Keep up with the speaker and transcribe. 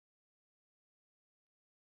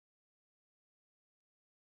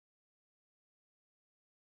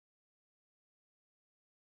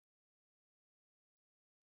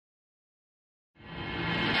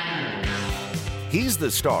He's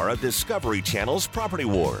the star of Discovery Channel's Property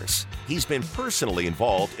Wars. He's been personally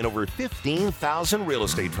involved in over 15,000 real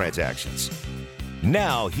estate transactions.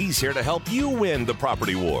 Now he's here to help you win the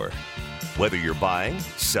property war. Whether you're buying,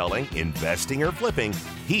 selling, investing, or flipping,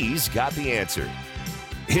 he's got the answer.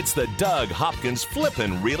 It's the Doug Hopkins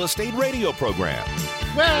Flippin' Real Estate Radio Program.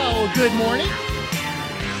 Well, good morning.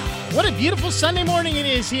 What a beautiful Sunday morning it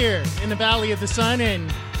is here in the Valley of the Sun,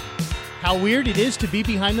 and how weird it is to be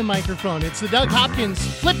behind the microphone. It's the Doug Hopkins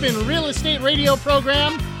Flippin' Real Estate Radio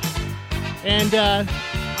Program, and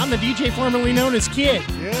I'm the DJ formerly known as Kid.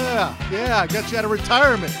 Yeah, I got you out of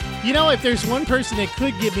retirement. You know, if there's one person that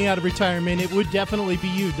could get me out of retirement, it would definitely be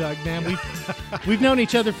you, Doug, man. We've known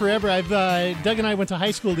each other forever. Doug and I went to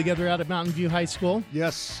high school together out at Mountain View High School.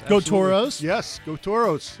 Yes. Go absolutely. Toros. Yes, go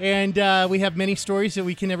Toros. And we have many stories that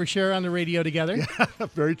we can never share on the radio together. Yeah,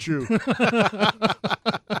 very true.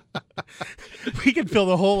 We could fill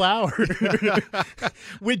the whole hour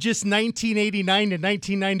with just 1989 to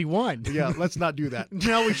 1991. Yeah, let's not do that.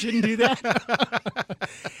 No, we shouldn't do that.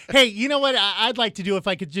 Hey, you know what I'd like to do if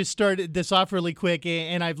I could just start this off really quick,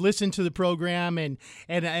 and I've listened to the program and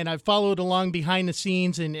I've followed along behind the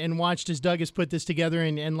scenes and watched as Doug has put this together,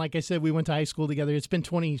 and like I said, we went to high school together. It's been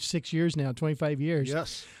 26 years now, 25 years.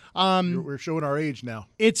 Yes. We're showing our age now.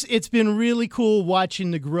 It's been really cool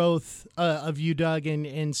watching the growth of you, Doug,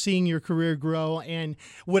 and seeing your career grow. And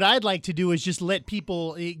what I'd like to do is just let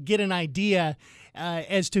people get an idea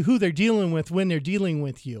as to who they're dealing with when they're dealing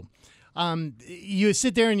with you. You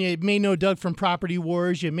sit there and you may know Doug from Property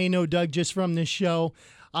Wars. You may know Doug just from this show.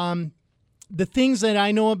 The things that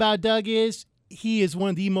I know about Doug is he is one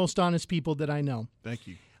of the most honest people that I know. Thank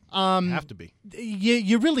you. Have to be.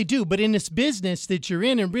 You really do. But in this business that you're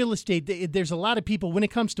in real estate, there's a lot of people, when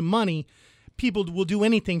it comes to money, people will do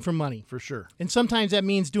anything for money. For sure. And sometimes that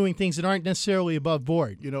means doing things that aren't necessarily above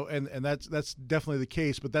board. You know, and that's definitely the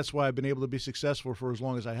case, but that's why I've been able to be successful for as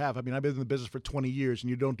long as I have. I mean, I've been in the business for 20 years, and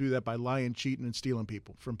you don't do that by lying, cheating, and stealing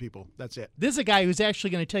from people. That's it. This is a guy who's actually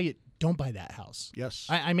going to tell you, don't buy that house. Yes.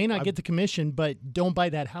 I may not get the commission, but don't buy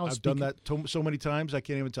that house. I've done that so many times, I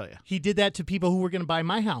can't even tell you. He did that to people who were going to buy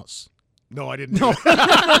my house. No, I didn't. No.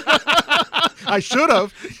 I should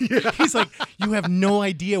have. Yeah. He's like, you have no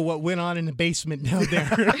idea what went on in the basement down there.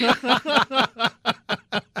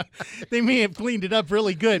 They may have cleaned it up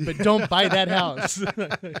really good, but don't buy that house.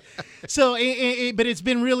 So, but it's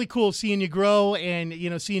been really cool seeing you grow and, you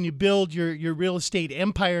know, seeing you build your real estate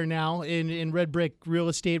empire now in Red Brick Real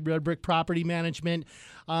Estate, Red Brick Property Management.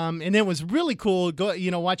 And then it was really cool,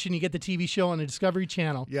 watching you get the TV show on the Discovery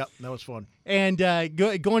Channel. Yeah, that was fun. And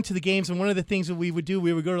going to the games, and one of the things that we would do,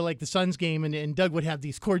 we would go to like the Suns game, and Doug would have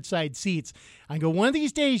these courtside seats. I go, one of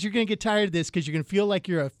these days you're going to get tired of this because you're going to feel like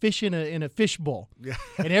you're a fish in a fish bowl. Yeah.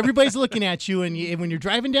 And everybody's looking at you, and when you're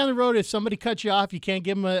driving down the road, if somebody cuts you off, you can't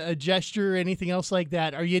give them a gesture or anything else like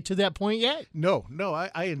that. Are you to that point yet? No,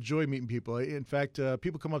 I enjoy meeting people. In fact,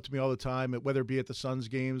 people come up to me all the time, whether it be at the Suns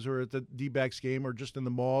games or at the D-backs game or just in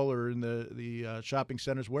the mall or in the shopping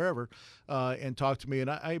centers, wherever, and talk to me. And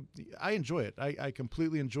I enjoy it. I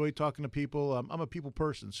completely enjoy talking to people. I'm a people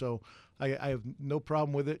person, so I have no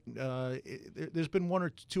problem with it. There's been one or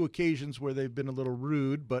two occasions where they've been a little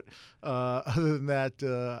rude, but other than that,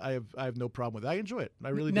 I have no problem with it. I enjoy it. I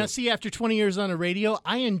really do. Now, see, after 20 years on the radio,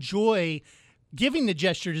 I enjoy giving the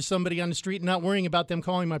gesture to somebody on the street and not worrying about them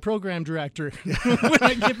calling my program director when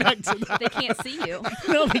I get back to them. They can't see you.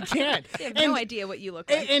 No, they can't. They have no idea what you look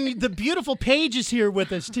like. And the beautiful Paige is here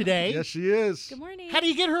with us today. Yes, she is. Good morning. How do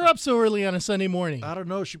you get her up so early on a Sunday morning? I don't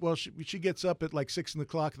know. She gets up at like 6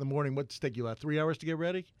 o'clock in the morning. What's it take you, 3 hours to get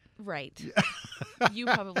ready? Right. You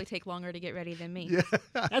probably take longer to get ready than me. Yeah.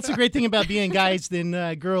 That's the great thing about being guys than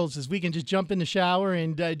girls is we can just jump in the shower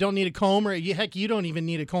and don't need a comb, or heck, you don't even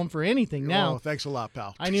need a comb for anything now. Oh, thanks a lot,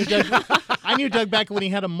 pal. I knew Doug back when he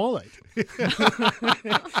had a mullet.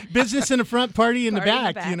 Business in the front, party in the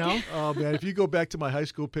back, you know? Oh, man, if you go back to my high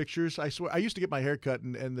school pictures, I swear, I used to get my hair cut,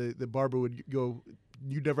 and the barber would go,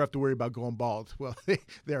 you never have to worry about going bald. Well,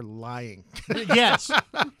 they're lying. Yes.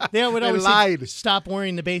 They would always lied. Say, stop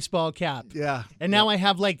wearing the baseball cap. Yeah. And now I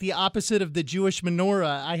have like the opposite of the Jewish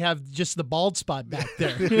menorah. I have just the bald spot back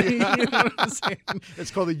there. You know what I'm saying? It's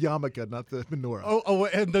called the yarmulke, not the menorah. Oh,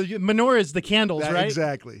 and the menorah is the candles, right?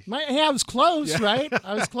 Exactly. I was close, right?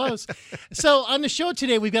 I was close. So on the show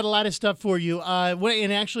today, we've got a lot of stuff for you.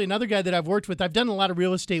 And actually, another guy that I've worked with, I've done a lot of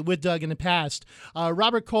real estate with Doug in the past.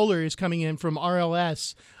 Robert Kohler is coming in from RLS.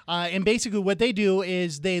 And basically what they do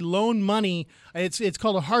is they loan money. It's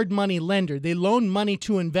called a hard money lender. They loan money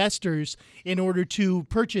to investors in order to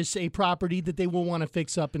purchase a property that they will want to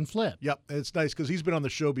fix up and flip. Yep, and it's nice because he's been on the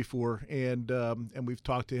show before, and we've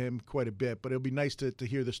talked to him quite a bit. But it'll be nice to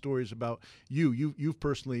hear the stories about you've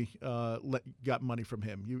personally got money from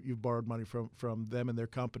him. You've borrowed money from them and their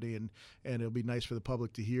company, and it'll be nice for the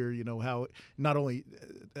public to hear, how not only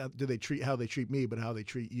do they treat me, but how they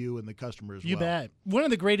treat you and the customer as well. You bet. One of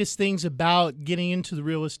the greatest things about getting into the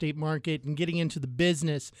real estate market and getting into the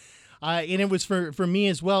business, and it was for me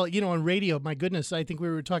as well, on radio, my goodness, I think we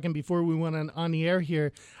were talking before we went on the air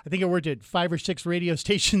here. I think I worked at 5 or 6 radio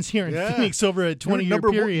stations here in Phoenix over a 20-year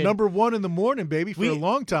period. Number one in the morning, baby, for a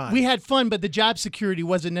long time. We had fun, but the job security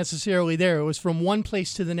wasn't necessarily there. It was from one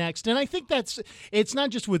place to the next. And I think it's not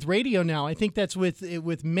just with radio now. I think that's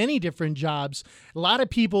with many different jobs. A lot of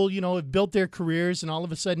people, have built their careers and all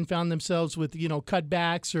of a sudden found themselves with,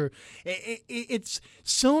 cutbacks, or it's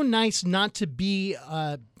so nice not to be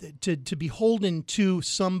to be beholden to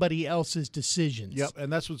somebody else's decisions. Yep,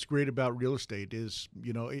 and that's what's great about real estate is,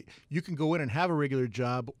 you can go in and have a regular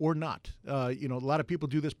job or not. A lot of people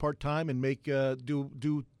do this part-time and make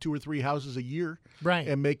do 2 or 3 houses a year, right?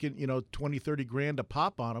 And make it, 20, 30 grand a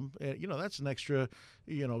pop on them. That's an extra,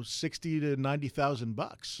 $60,000 to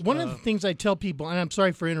 $90,000. One of the things I tell people, and I'm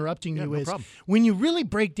sorry for interrupting you, is problem. When you really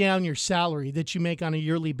break down your salary that you make on a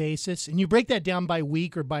yearly basis, and you break that down by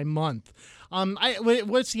week or by month,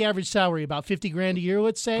 what's the average salary? About 50 grand a year,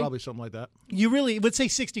 let's say? Probably something like that. Let's say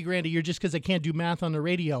 60 grand a year, just because I can't do math on the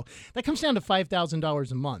radio. That comes down to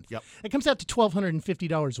 $5,000 a month. Yep. That comes out to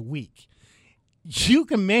 $1,250 a week. You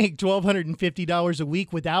can make $1,250 a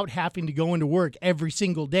week without having to go into work every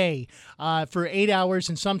single day for 8 hours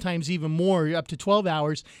and sometimes even more, up to 12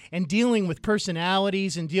 hours, and dealing with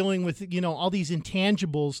personalities and dealing with, all these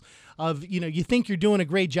intangibles of, you think you're doing a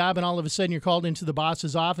great job and all of a sudden you're called into the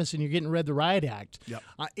boss's office and you're getting read the riot act. Yep.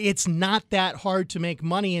 It's not that hard to make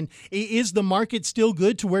money. And is the market still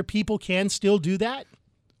good to where people can still do that?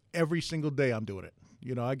 Every single day I'm doing it.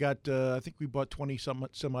 I got, I think we bought 20 some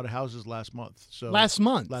odd houses last month. So Last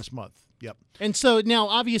month. Yep. And so now,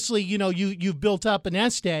 obviously, you've built up an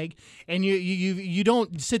nest egg, and you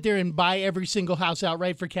don't sit there and buy every single house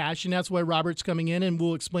outright for cash, and that's why Robert's coming in and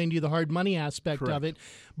we'll explain to you the hard money aspect of it.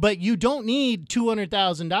 But you don't need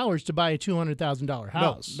 $200,000 to buy a $200,000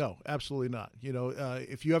 house. No, absolutely not.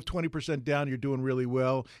 If you have 20% down, you're doing really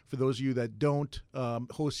well. For those of you that don't,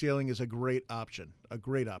 wholesaling is a great option.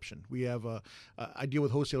 We have I deal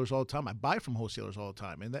with wholesalers all the time. I buy from wholesalers all the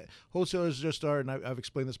time, and that wholesalers just are. And I've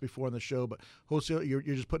explained this before on the show, but wholesale, you're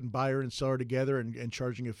just putting buyer and seller together and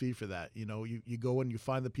charging a fee for that. You go and you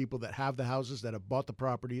find the people that have the houses, that have bought the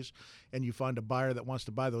properties, and you find a buyer that wants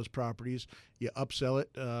to buy those properties. You upsell it,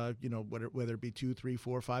 whether it be $2,000, $3,000,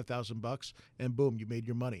 $4,000, $5,000, and boom, you made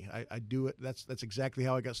your money. I do it. That's exactly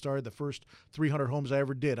how I got started. The first 300 homes I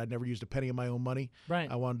ever did, I never used a penny of my own money. Right.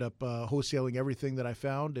 I wound up wholesaling everything that I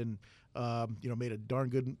found, and made a darn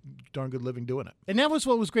good living doing it. And that was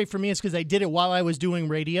what was great for me, is because I did it while I was doing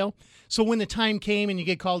radio. So when the time came and you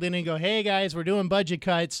get called in and go, hey guys, we're doing budget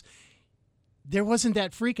cuts, there wasn't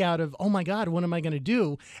that freak out of, oh my God, what am I going to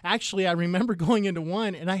do? Actually, I remember going into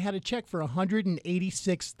one and I had a check for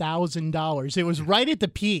 $186,000. It was right at the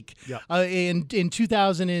peak in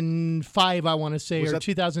 2005, I want to say, or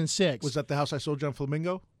 2006. Was that the house I sold you on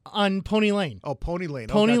Flamingo? On Pony Lane. Oh, Pony Lane.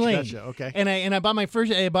 Pony Lane. Gotcha. Okay. And I bought I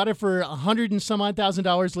bought it for $100 and some odd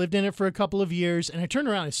 $1,000, lived in it for a couple of years, and I turned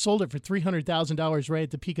around and sold it for $300,000 right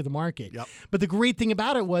at the peak of the market. Yep. But the great thing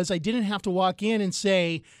about it was I didn't have to walk in and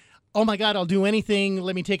say, oh my God, I'll do anything.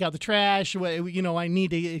 Let me take out the trash. I need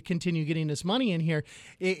to continue getting this money in here.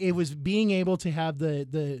 It was being able to have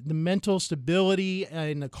the mental stability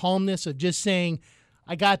and the calmness of just saying,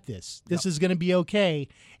 I got this. This is going to be okay,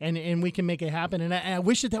 and we can make it happen. And I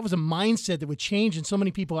wish that was a mindset that would change in so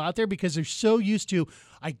many people out there, because they're so used to,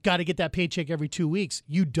 I got to get that paycheck every 2 weeks.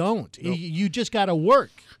 You don't. Nope. You just got to work.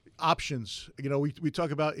 Options. We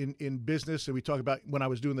talk about in business, and we talk about when I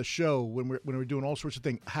was doing the show, when we're doing all sorts of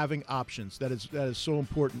things, having options. That is so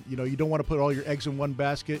important. You don't want to put all your eggs in one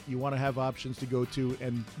basket. You want to have options to go to,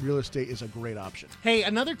 and real estate is a great option. Hey,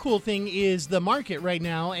 another cool thing is the market right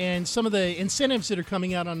now and some of the incentives that are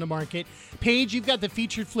coming out on the market. Paige, you've got the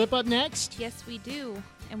featured flip up next. Yes, we do.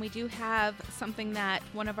 And we do have something that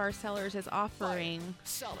one of our sellers is offering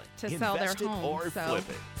to sell their home. Or so flip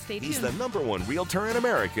it. Stay tuned. He's the #1 realtor in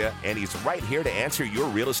America, and he's right here to answer your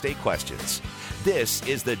real estate questions. This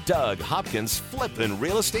is the Doug Hopkins Flippin'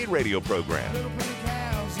 Real Estate Radio Program.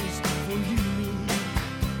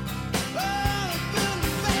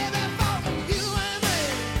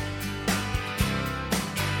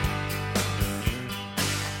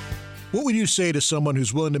 What would you say to someone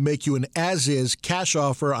who's willing to make you an as-is cash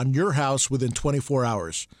offer on your house within 24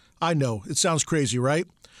 hours? I know, it sounds crazy, right?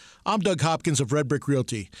 I'm Doug Hopkins of Red Brick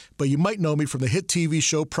Realty, but you might know me from the hit TV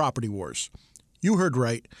show Property Wars. You heard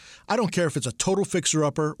right. I don't care if it's a total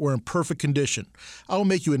fixer-upper or in perfect condition. I will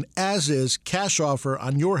make you an as-is cash offer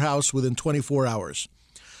on your house within 24 hours.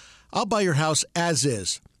 I'll buy your house as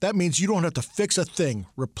is. That means you don't have to fix a thing,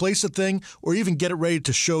 replace a thing, or even get it ready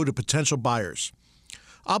to show to potential buyers.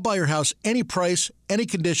 I'll buy your house any price, any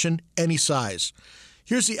condition, any size.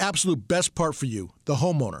 Here's the absolute best part for you, the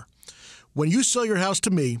homeowner. When you sell your house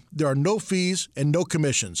to me, there are no fees and no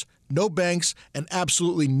commissions, no banks, and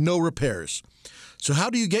absolutely no repairs. So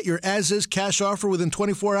how do you get your as-is cash offer within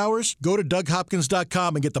 24 hours? Go to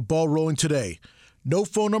DougHopkins.com and get the ball rolling today. No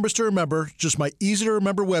phone numbers to remember, just my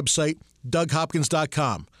easy-to-remember website,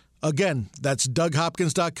 DougHopkins.com. Again, that's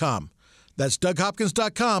DougHopkins.com. That's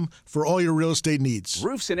DougHopkins.com for all your real estate needs.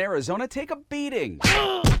 Roofs in Arizona take a beating.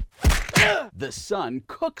 The sun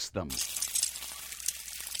cooks them.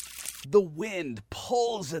 The wind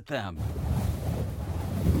pulls at them.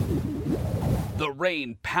 The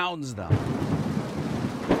rain pounds them.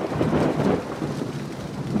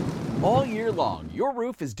 All year long, your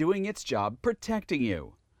roof is doing its job protecting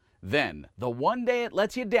you. Then, the one day it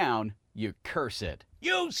lets you down, you curse it.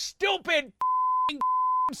 You stupid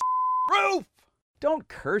roof! Don't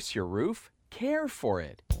curse your roof, care for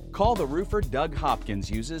it. Call the roofer Doug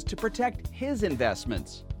Hopkins uses to protect his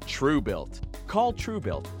investments. TrueBuilt. Call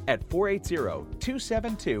TrueBuilt at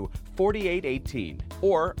 480-272-4818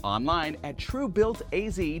 or online at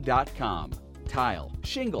truebuiltaz.com. Tile,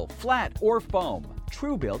 shingle, flat, or foam,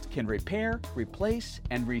 TrueBuilt can repair, replace,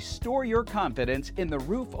 and restore your confidence in the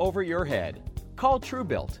roof over your head. Call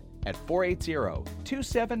TrueBuilt at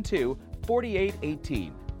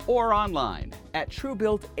 480-272-4818 or online at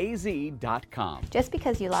truebuiltaz.com. Just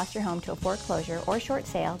because you lost your home to a foreclosure or short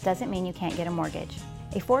sale doesn't mean you can't get a mortgage.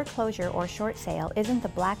 A foreclosure or short sale isn't the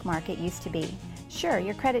black market used to be. Sure,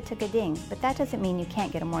 your credit took a ding, but that doesn't mean you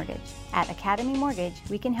can't get a mortgage. At Academy Mortgage,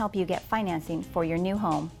 we can help you get financing for your new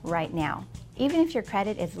home right now. Even if your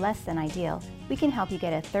credit is less than ideal, we can help you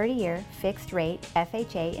get a 30-year fixed-rate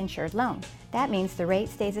FHA insured loan. That means the rate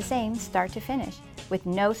stays the same start to finish, with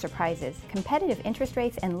no surprises, competitive interest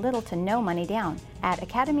rates, and little to no money down. At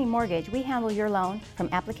Academy Mortgage, we handle your loan from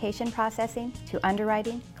application processing to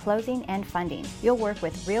underwriting, closing, and funding. You'll work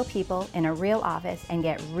with real people in a real office and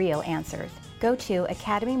get real answers. Go to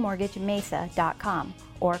academymortgagemesa.com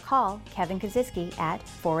or call Kevin Kaziski at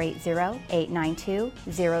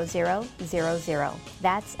 480-892-0000.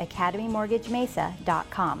 That's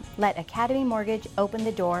academymortgagemesa.com. Let Academy Mortgage open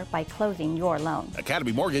the door by closing your loan.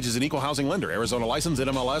 Academy Mortgage is an equal housing lender. Arizona license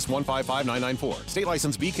NMLS 155994. State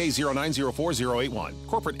license BK0904081.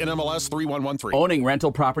 Corporate NMLS 3113. Owning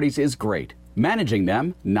rental properties is great. Managing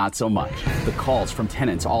them, not so much. The calls from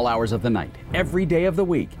tenants all hours of the night, every day of the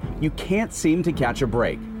week. You can't seem to catch a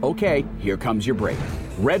break. Okay, here comes your break.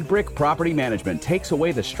 Red Brick Property Management takes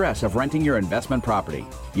away the stress of renting your investment property.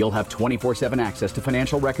 You'll have 24/7 access to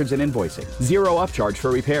financial records and invoicing, zero upcharge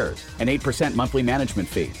for repairs, an 8% monthly management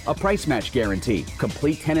fee, a price match guarantee,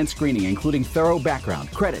 complete tenant screening including thorough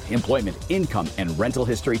background, credit, employment, income, and rental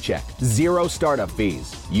history check, zero startup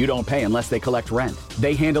fees. You don't pay unless they collect rent.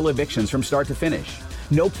 They handle evictions from start to finish.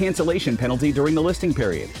 No cancellation penalty during the listing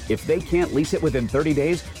period. If they can't lease it within 30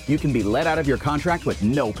 days, you can be let out of your contract with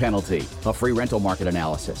no penalty. A free rental market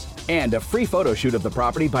analysis. And a free photo shoot of the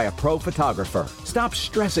property by a pro photographer. Stop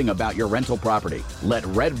stressing about your rental property. Let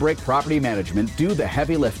Red Brick Property Management do the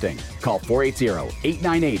heavy lifting. Call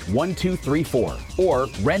 480-898-1234 or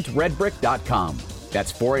rentredbrick.com.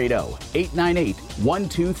 That's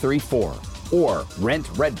 480-898-1234 or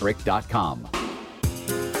rentredbrick.com.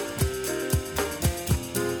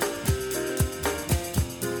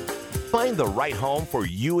 Find the right home for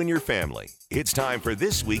you and your family. It's time for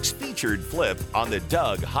this week's featured flip on the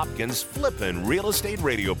Doug Hopkins Flippin' Real Estate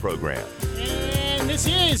Radio program. And this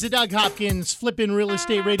is the Doug Hopkins Flippin' Real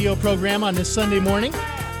Estate Radio program on this Sunday morning.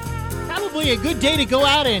 Probably a good day to go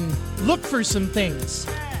out and look for some things.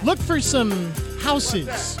 Look for some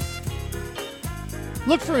houses.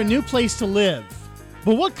 Look for a new place to live.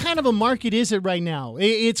 But what kind of a market is it right now?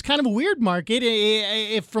 It's kind of a weird market.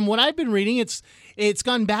 From what I've been reading, it's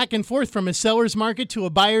gone back and forth from a seller's market to a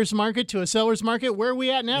buyer's market to a seller's market. Where are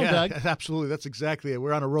we at now, Doug? Absolutely. That's exactly it.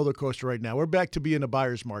 We're on a roller coaster right now. We're back to being a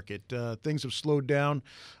buyer's market. Things have slowed down.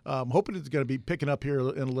 I'm hoping it's going to be picking up here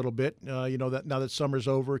in a little bit. That now that summer's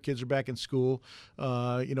over, kids are back in school.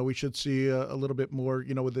 We should see a little bit more.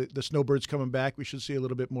 With the snowbirds coming back, we should see a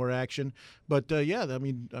little bit more action. But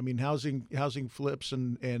housing flips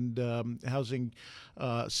and housing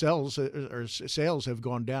sales have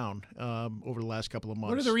gone down over the last couple of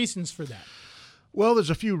months. What are the reasons for that? Well, there's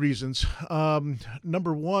a few reasons.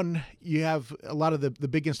 Number one, you have a lot of the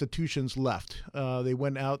big institutions left. They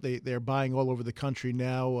went out. They're buying all over the country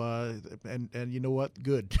now. And you know what?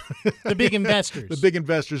 Good. The big investors. The big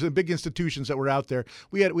investors and big institutions that were out there.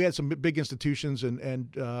 We had some big institutions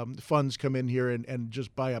and funds come in here and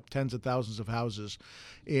just buy up tens of thousands of houses.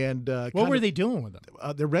 And what were they doing with them?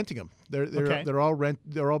 They're renting them. They're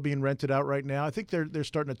all being rented out right now. I think they're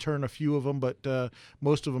starting to turn a few of them, but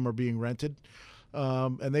most of them are being rented.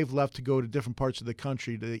 And they've left to go to different parts of the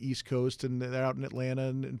country, to the East Coast, and they're out in Atlanta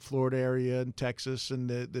and Florida area and Texas and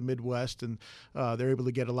the Midwest, and they're able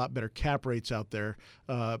to get a lot better cap rates out there.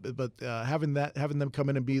 But having them come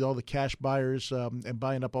in and be all the cash buyers and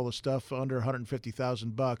buying up all the stuff under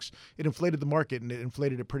 $150,000, it inflated the market, and it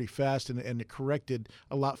inflated it pretty fast, and it corrected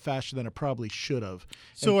a lot faster than it probably should have.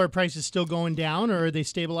 So are prices still going down, or are they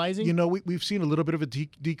stabilizing? We've seen a little bit of a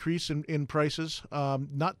decrease in prices,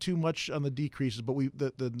 not too much on the decreases. But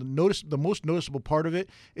the most noticeable part of it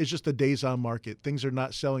is just the days on market. Things are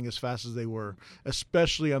not selling as fast as they were,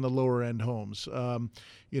 especially on the lower end homes, or on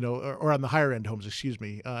the higher end homes. Excuse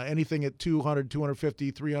me. Anything at $200,000,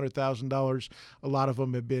 $250,000, $300,000, a lot of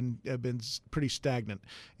them have been pretty stagnant.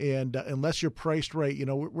 And unless you're priced right,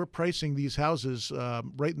 we're pricing these houses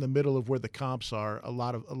right in the middle of where the comps are. A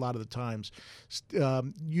lot of the times,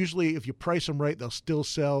 usually if you price them right, they'll still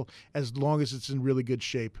sell as long as it's in really good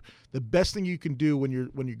shape. The best thing you can do when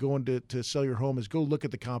you're going to sell your home is go look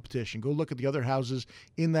at the competition. Go look at the other houses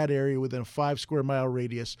in that area within a 5 square mile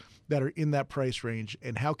radius that are in that price range,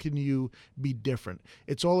 and how can you be different?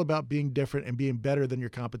 It's all about being different and being better than your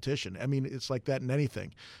competition. I mean, it's like that in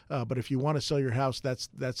anything. But if you want to sell your house, that's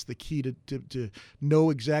the key to know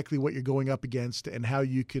exactly what you're going up against and how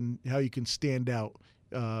you can stand out.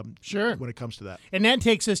 Sure. When it comes to that. And that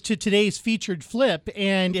takes us to today's featured flip,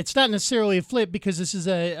 and it's not necessarily a flip because this is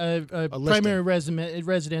a primary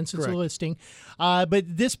residence. It's Correct. a listing.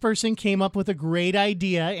 But this person came up with a great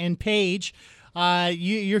idea, and Paige,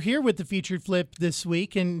 you're here with the featured flip this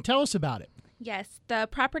week, and tell us about it. Yes, the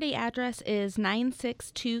property address is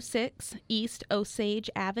 9626 East Osage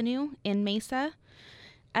Avenue in Mesa.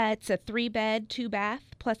 It's a 3-bed, 2-bath,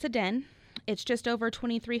 plus a den. It's just over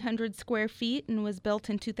 2,300 square feet and was built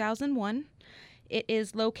in 2001. It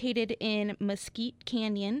is located in Mesquite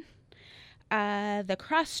Canyon. The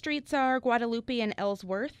cross streets are Guadalupe and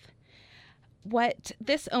Ellsworth. What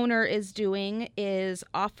this owner is doing is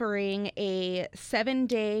offering a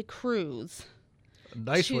 7-day cruise. A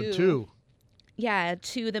nice one, too. Yeah,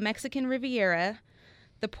 to the Mexican Riviera.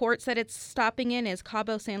 The ports that it's stopping in is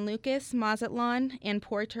Cabo San Lucas, Mazatlan, and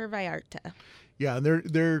Puerto Vallarta. Yeah, and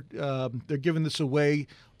they're giving this away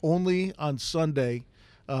only on Sunday.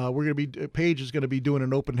 Paige is going to be doing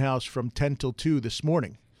an open house from 10 till 2 this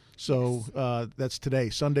morning. So that's today,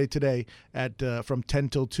 Sunday today from 10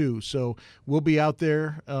 till 2. So we'll be out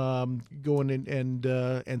there going in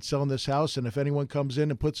and selling this house. And if anyone comes in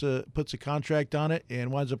and puts a contract on it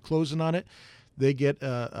and winds up closing on it, they get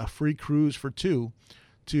a free cruise for 2.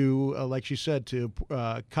 To, like she said, to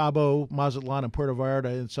Cabo, Mazatlan, and Puerto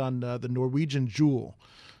Vallarta. It's on the Norwegian Jewel.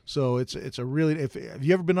 So it's a really. Have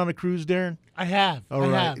you ever been on a cruise, Darren? I have. All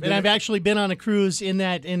right. I have. And I've actually been on a cruise in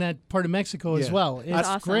that part of Mexico as well. It's That's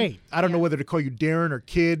awesome. Great. I don't know whether to call you Darren or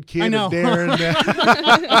Kid I know. or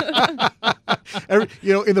Darren.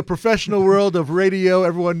 In the professional world of radio,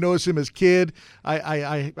 everyone knows him as Kid.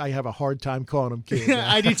 I have a hard time calling him Kid.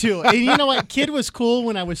 I do too. And you know what? Kid was cool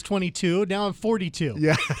when I was 22. Now I'm 42.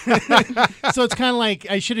 Yeah. So it's kind of like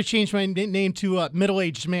I should have changed my name to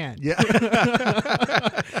middle-aged man. Yeah.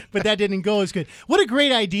 But that didn't go as good. What a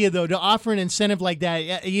great idea, though, to offer an incentive like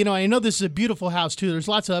that. I know this is a beautiful house, too. There's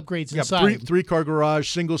lots of upgrades inside. Three-car garage,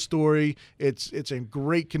 single story. It's in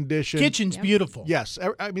great condition. Kitchen's beautiful. Yes.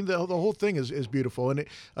 I mean, the whole thing is beautiful. And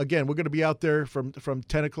again, we're going to be out there from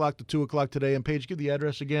 10 o'clock to 2 o'clock today. And Paige, give the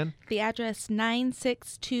address again. The address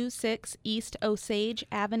 9626 East Osage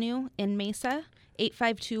Avenue in Mesa.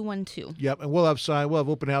 85212. Yep, and we'll have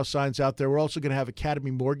open house signs out there. We're also going to have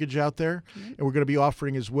Academy Mortgage out there, and we're going to be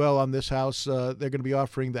offering as well on this house. They're going to be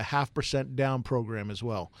offering the 0.5% down program as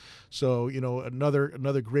well. So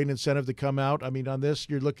another great incentive to come out. I mean, on this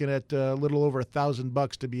you're looking at a little over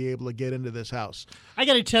 $1,000 to be able to get into this house. I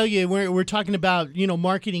got to tell you, we're talking about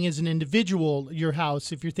marketing as an individual, your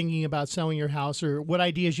house, if you're thinking about selling your house, or what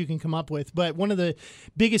ideas you can come up with. But one of the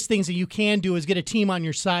biggest things that you can do is get a team on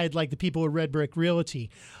your side, like the people at Red Brick Realty.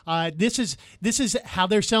 This is how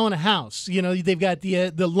they're selling a house. They've got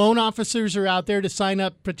the loan officers are out there to sign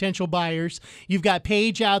up potential buyers. You've got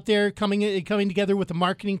Paige out there coming together with a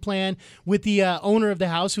marketing plan with the owner of the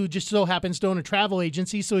house, who just so happens to own a travel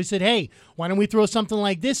agency. So he said, "Hey, why don't we throw something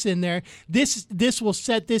like this in there? This will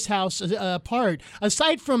set this house apart.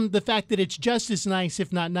 Aside from the fact that it's just as nice,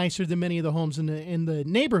 if not nicer, than many of the homes in the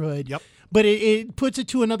neighborhood." Yep. But it puts it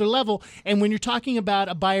to another level. And when you're talking about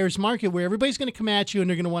a buyer's market where everybody's going to come at you and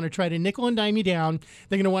they're going to want to try to nickel and dime you down,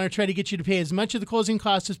 they're going to want to try to get you to pay as much of the closing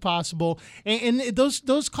costs as possible. And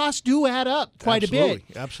those costs do add up quite a bit.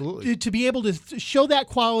 Absolutely. To be able to show that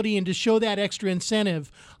quality and to show that extra incentive,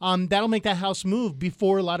 that'll make that house move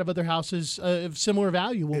before a lot of other houses of similar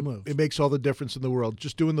value will move. It makes all the difference in the world,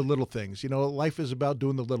 just doing the little things. Life is about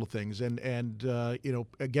doing the little things. And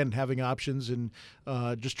again, having options and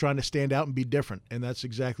just trying to stand out and be different, and that's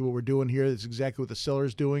exactly what we're doing here. That's exactly what the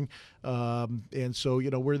seller's doing, and so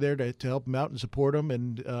we're there to help them out and support them.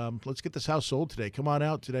 And let's get this house sold today. Come on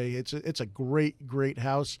out today. It's a great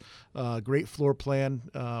house, great floor plan,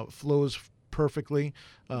 flows perfectly.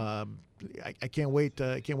 I can't wait.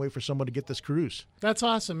 I can't wait for someone to get this cruise. That's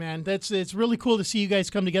awesome, man. It's really cool to see you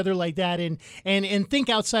guys come together like that and think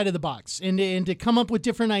outside of the box and to come up with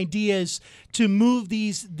different ideas to move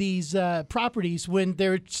these properties when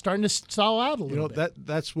they're starting to stall out a little bit.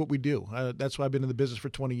 That's what we do. That's why I've been in the business for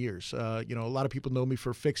 20 years. A lot of people know me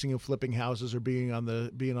for fixing and flipping houses or being on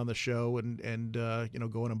the show and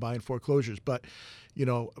going and buying foreclosures. But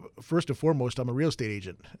first and foremost, I'm a real estate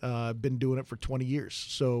agent. I've been doing it for 20 years.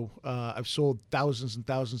 So I've sold thousands and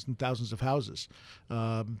thousands and thousands of houses.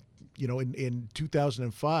 In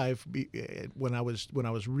 2005, when I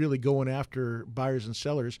was really going after buyers and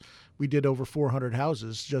sellers, we did over 400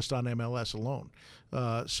 houses just on MLS alone.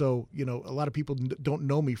 So a lot of people don't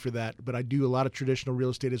know me for that, but I do a lot of traditional real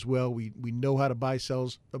estate as well. We know how to buy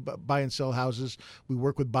and sell houses. We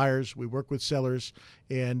work with buyers, we work with sellers,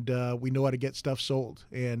 and we know how to get stuff sold.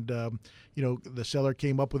 And the seller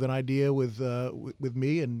came up with an idea with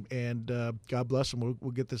me, and God bless them.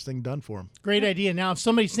 We'll get this thing done for them. Great idea. Now, if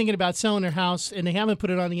somebody's thinking about selling their house and they haven't put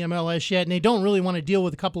it on the MLS yet, and they don't really want to deal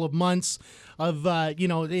with a couple of months of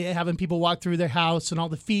having people walk through their house and all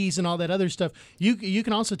the fees and all that other stuff, you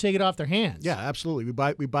can also take it off their hands. Yeah, absolutely.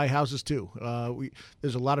 We buy houses too.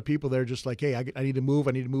 There's a lot of people there just like, hey, I need to move.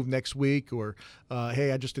 I need to move next week, or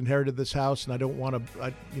hey, I just inherited this house and I don't want to.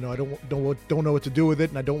 I don't know what to do with it,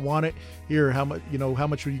 and I don't want it. Here, how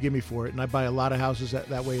much will you give me for it? And I buy a lot of houses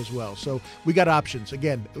that way as well. So we got options.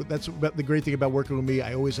 Again, that's the great thing about working with me.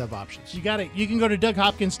 I always have options. You got it. You can go to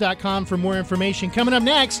DougHopkins.com for more information. Coming up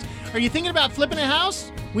next, are you thinking about flipping a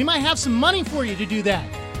house? We might have some money for you to do that.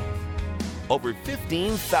 Over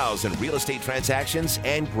 15,000 real estate transactions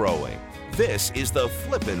and growing. This is the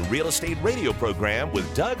Flippin' Real Estate Radio program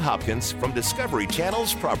with Doug Hopkins from Discovery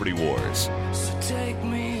Channel's Property Wars. So take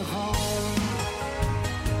me home.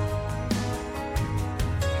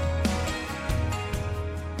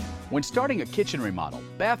 When starting a kitchen remodel,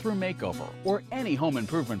 bathroom makeover, or any home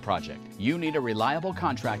improvement project, you need a reliable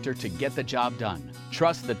contractor to get the job done.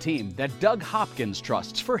 Trust the team that Doug Hopkins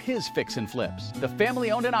trusts for his fix and flips. The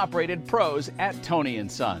family-owned and operated pros at Tony &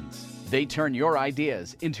 Sons. They turn your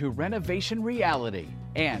ideas into renovation reality.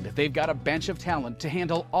 And they've got a bench of talent to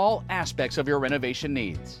handle all aspects of your renovation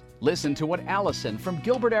needs. Listen to what Allison from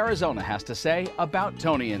Gilbert, Arizona has to say about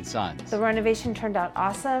Tony & Sons. The renovation turned out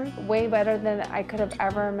awesome, way better than I could have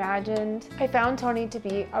ever imagined. I found Tony to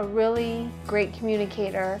be a really great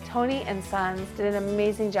communicator. Tony & Sons did an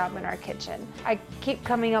amazing job in our kitchen. I keep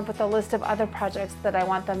coming up with a list of other projects that I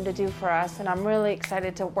want them to do for us, and I'm really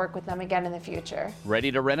excited to work with them again in the future.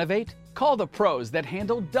 Ready to renovate? Call the pros that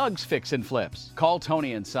handle Doug's fix and flips. Call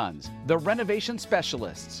Tony & Sons, the renovation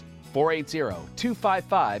specialists.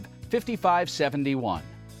 480-255-5571.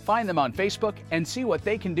 Find them on Facebook and see what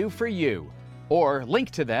they can do for you. or link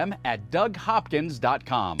to them at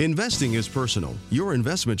DougHopkins.com. Investing is personal. Your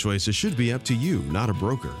investment choices should be up to you, not a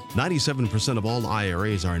broker. 97% of all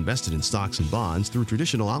IRAs are invested in stocks and bonds through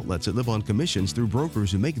traditional outlets that live on commissions through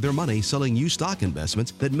brokers who make their money selling you stock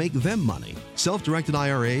investments that make them money. Self-directed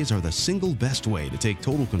IRAs are the single best way to take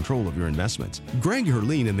total control of your investments. Greg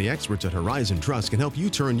Herleen and the experts at Horizon Trust can help you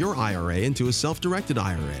turn your IRA into a self-directed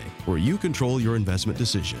IRA, where you control your investment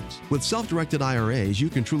decisions. With self-directed IRAs, you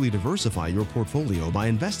can truly diversify your portfolio by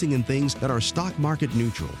investing in things that are stock market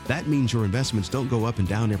neutral. That means your investments don't go up and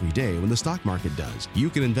down every day when the stock market does. You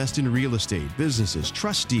can invest in real estate, businesses,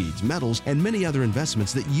 trust deeds, metals, and many other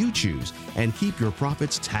investments that you choose and keep your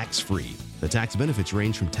profits tax-free. The tax benefits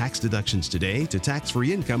range from tax deductions today to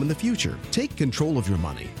tax-free income in the future. Take control of your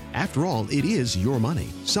money. After all, it is your money.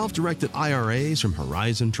 Self-directed IRAs from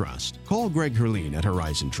Horizon Trust. Call Greg Herleen at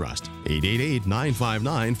Horizon Trust.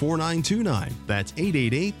 888-959-4929. That's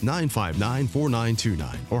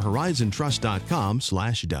 888-959-4929 or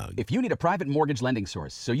horizontrust.com/Doug. If you need a private mortgage lending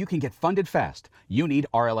source so you can get funded fast, you need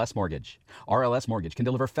RLS Mortgage. RLS Mortgage can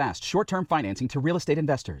deliver fast, short-term financing to real estate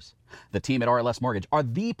investors. The team at RLS Mortgage are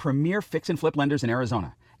the premier fix and flip lenders in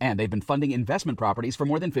Arizona, and they've been funding investment properties for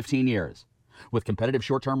more than 15 years. With competitive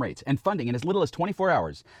short-term rates and funding in as little as 24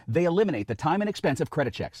 hours, they eliminate the time and expense of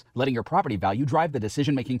credit checks, letting your property value drive the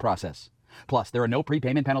decision-making process. Plus, there are no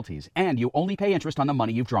prepayment penalties, and you only pay interest on the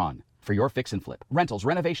money you've drawn. For your fix and flip, rentals,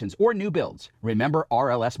 renovations, or new builds, remember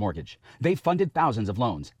RLS Mortgage. They've funded thousands of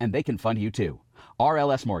loans, and they can fund you too.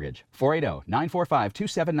 RLS Mortgage,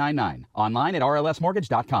 480-945-2799. Online at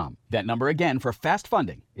rlsmortgage.com. That number again for fast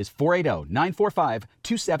funding is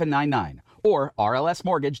 480-945-2799 or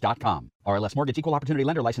rlsmortgage.com. RLS Mortgage Equal Opportunity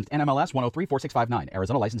Lender licensed NMLS 1034659.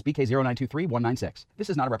 Arizona license BK0923196. This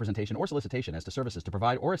is not a representation or solicitation as to services to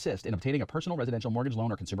provide or assist in obtaining a personal residential mortgage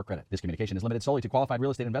loan or consumer credit. This communication is limited solely to qualified real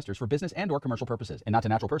estate investors for business and or commercial purposes and not to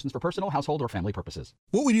natural persons for personal, household, or family purposes.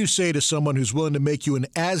 What would you say to someone who's willing to make you an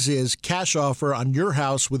as-is cash offer on your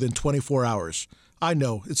house within 24 hours? I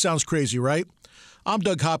know, it sounds crazy, right? I'm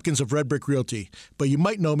Doug Hopkins of Red Brick Realty, but you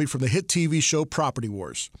might know me from the hit TV show Property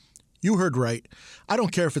Wars. You heard right. I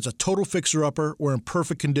don't care if it's a total fixer-upper or in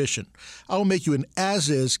perfect condition. I will make you an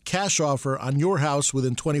as-is cash offer on your house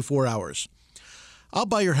within 24 hours. I'll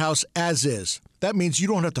buy your house as is. That means you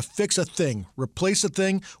don't have to fix a thing, replace a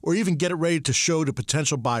thing, or even get it ready to show to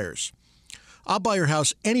potential buyers. I'll buy your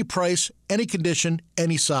house any price, any condition,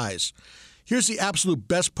 any size. Here's the absolute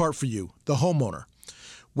best part for you, the homeowner.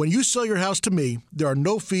 When you sell your house to me, there are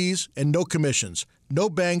no fees and no commissions, no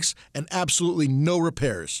banks, and absolutely no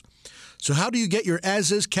repairs. So how do you get your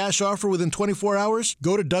as-is cash offer within 24 hours?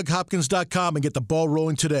 Go to DougHopkins.com and get the ball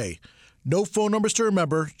rolling today. No phone numbers to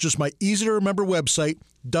remember, just my easy-to-remember website,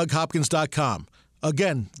 DougHopkins.com.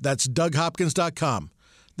 Again, that's DougHopkins.com.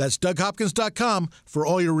 That's DougHopkins.com for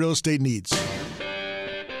all your real estate needs.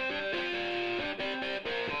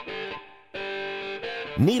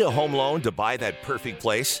 Need a home loan to buy that perfect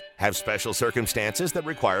place? Have special circumstances that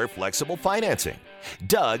require flexible financing?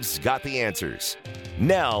 Doug's got the answers.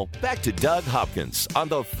 Now, back to Doug Hopkins on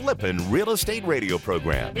the Flippin' Real Estate Radio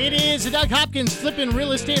program. It is the Doug Hopkins Flippin'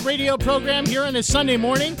 Real Estate Radio program here on a Sunday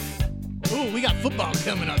morning. Ooh, we got football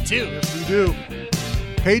coming up, too. Yes, we do.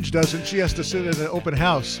 Paige doesn't. She has to sit at an open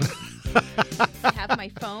house. I have my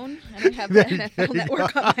phone. I don't have the NFL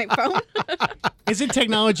Network on my phone. Isn't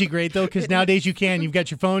technology great, though? Because nowadays you've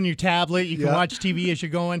got your phone, your tablet, you can watch TV as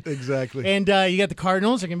you're going. Exactly. And you got the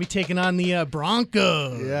Cardinals. They're going to be taking on the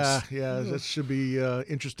Broncos. Yeah, that should be an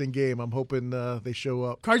interesting game. I'm hoping they show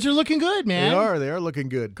up. Cards are looking good, man. They are looking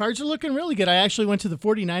good. Cards are looking really good. I actually went to the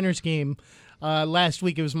 49ers game last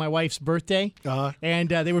week. It was my wife's birthday, and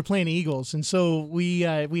they were playing the Eagles. And so we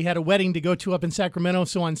had a wedding to go to up in Sacramento.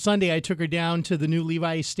 So on Sunday, I took her down to the new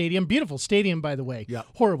Levi's Stadium. Beautiful stadium, by the way. Yeah.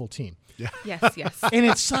 Horrible team. Yeah. Yes. And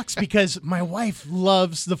it sucks because my wife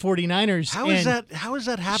loves the 49ers. How is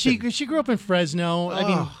that happening? She grew up in Fresno. I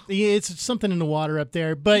mean, it's something in the water up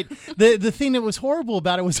there. But the thing that was horrible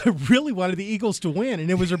about it was I really wanted the Eagles to win,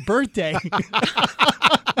 and it was her birthday.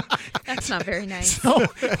 That's not very nice. So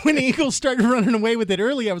when the Eagles started running away with it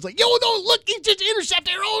early, I was like, yo, no, look, he just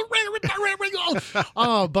intercepted.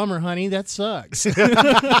 Oh, bummer, honey. That sucks.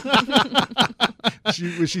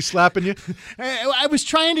 Was she slapping you? I was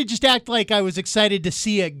trying to just act like I was excited to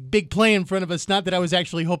see a big play in front of us, not that I was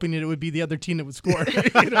actually hoping that it would be the other team that would score.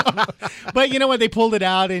 But you know what? They pulled it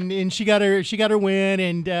out, and she got her win,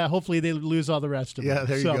 and hopefully they lose all the rest of them. Yeah,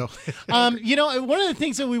 there you go. One of the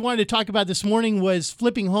things that we wanted to talk about this morning was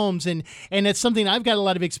flipping homes, and it's something I've got a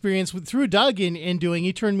lot of experience with through Doug in doing.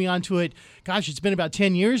 He turned me onto it. Gosh, it's been about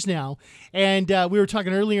 10 years now. And we were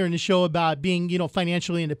talking earlier in the show about being,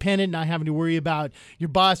 financially independent, not having to worry about your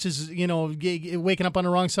bosses, waking up on the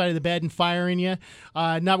wrong side of the bed and firing you,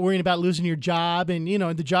 not worrying about losing your job. And,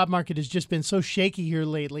 the job market has just been so shaky here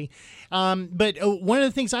lately. But one of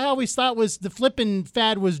the things I always thought was the flipping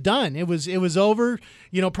fad was done. It was over.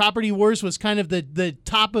 Property Wars was kind of the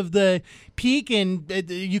top of the peak, and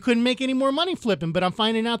you couldn't make any more money flipping. But I'm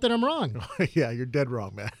finding out that I'm wrong. Yeah, you're dead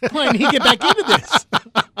wrong, man. Well, I need to get back into this.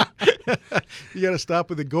 You got to stop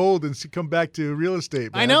with the gold and come back to real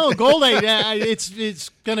estate, man. I know gold. It's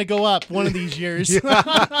gonna go up one of these years.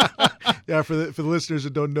 Yeah, for the listeners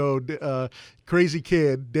that don't know, crazy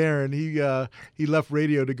kid Darren, he left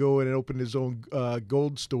radio to go in and open his own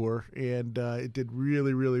gold store, and it did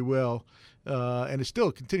really, really well. And it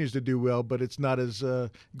still continues to do well, but it's not as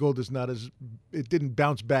gold is not as it didn't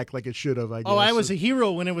bounce back like it should have. I guess. Oh, I was a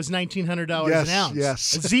hero when it was $1,900 an ounce. Yes,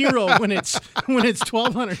 zero when it's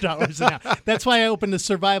 $1,200 an ounce. That's why I opened the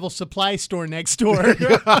Survival Supply store next door.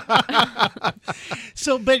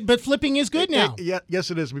 So, but flipping is good now. Yes,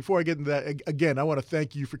 it is. Before I get into that, again, I want to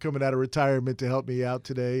thank you for coming out of retirement to help me out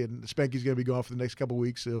today. And Spanky's going to be gone for the next couple of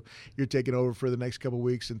weeks, so you're taking over for the next couple of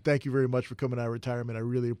weeks. And thank you very much for coming out of retirement. I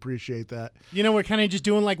really appreciate that. We're kind of just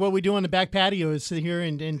doing like what we do on the back patio is sit here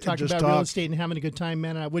and talk about real estate and having a good time,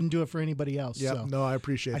 man. I wouldn't do it for anybody else. Yeah, so. No, I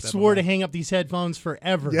appreciate that. I swore to hang up these headphones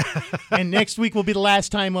forever. Yeah. And next week will be the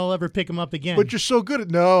last time I'll ever pick them up again. But you're so good at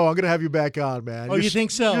No, I'm going to have you back on, man. Oh, you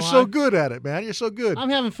think so? You're so good at it, man. You're so good. I'm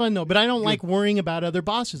having fun, though, but I don't like worrying about other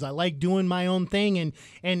bosses. I like doing my own thing, and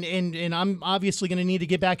I'm obviously going to need to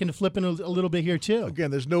get back into flipping a little bit here, too.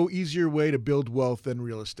 Again, there's no easier way to build wealth than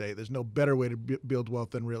real estate. There's no better way to build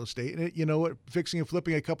wealth than real estate. And you know what? Fixing and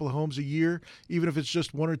flipping a couple of homes a year, even if it's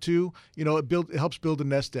just one or two, it helps build a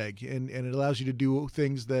nest egg, and it allows you to do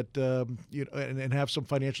things that and have some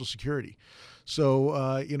financial security.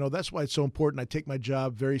 So, that's why it's so important. I take my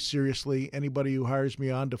job very seriously. Anybody who hires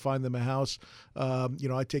me on to find them a house,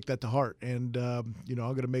 I take that to heart. And, I'm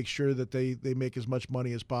going to make sure that they make as much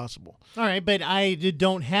money as possible. All right, but I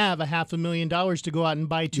don't have $500,000 to go out and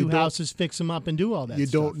buy two houses, fix them up, and do all that You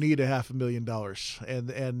stuff. don't need $500,000.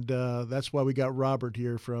 And that's why we got Robert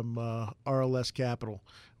here from RLS Capital.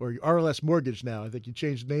 Or RLS Mortgage now. I think you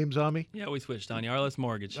changed names on me. Yeah, we switched on you. RLS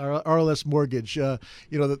Mortgage. RLS Mortgage.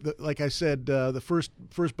 Like I said, the first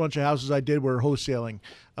bunch of houses I did were wholesaling.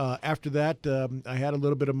 After that, I had a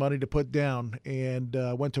little bit of money to put down and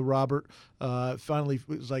went to Robert. Finally, it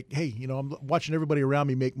was like, hey, I'm watching everybody around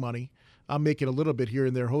me make money. I'm making a little bit here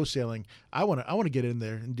and there wholesaling. I want to get in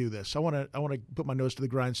there and do this. I want to put my nose to the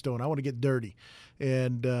grindstone. I want to get dirty.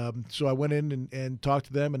 And so I went in and talked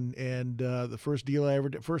to them, and the first deal I ever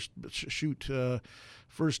did, first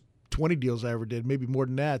 20 deals I ever did, maybe more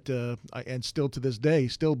than that, and still to this day,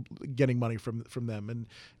 still getting money from them, and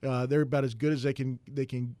they're about as good as they can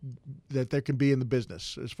there can be in the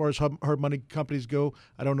business. As far as hard money companies go,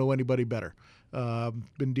 I don't know anybody better.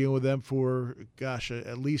 Been dealing with them for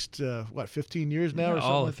at least 15 years now, or something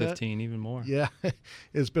all like of 15, that? even more. Yeah,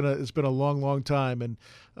 it's been a long time. And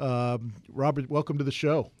Robert, welcome to the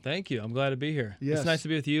show. Thank you. I'm glad to be here. Yes. It's nice to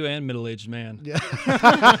be with you and middle-aged man. Yeah,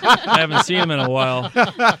 I haven't seen him in a while.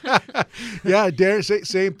 Yeah, Darren,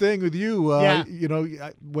 same thing with you. Yeah.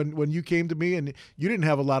 When you came to me, and you didn't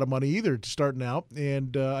have a lot of money either starting out,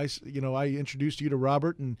 and I introduced you to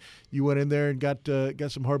Robert, and you went in there and got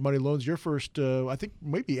some hard money loans. Your first, I think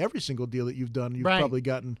maybe every single deal that you've done, you've probably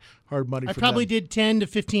gotten hard money. I from probably them. did 10 to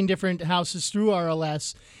 15 different houses through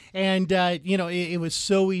RLS, and it was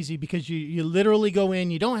so easy because you literally go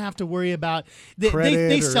in, you don't have to worry about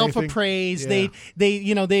they self-appraise. Yeah.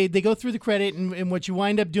 They go through the credit, and what you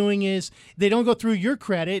wind up doing is they don't go through your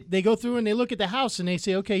credit. They go through and they look at the house and they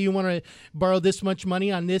say, okay, you want to borrow this much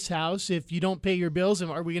money on this house. If you don't pay your bills,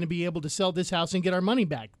 are we going to be able to sell this house and get our money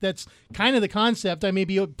back? That's kind of the concept. I may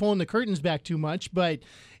be pulling the curtains back too much, but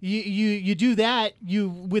you do that, you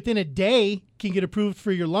within a day can get approved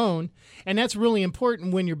for your loan. And that's really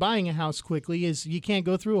important when you're buying a house quickly, is you can't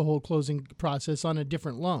go through a whole closing process on a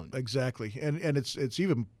different loan. Exactly. And it's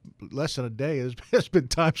even less than a day. There's been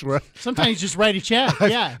times where sometimes just write a check.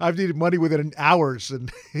 I've needed money within hours,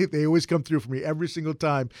 and they always come through for me every single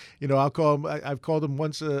time. I'll call them. I've called them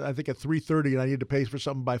once, I think at 3:30, and I need to pay for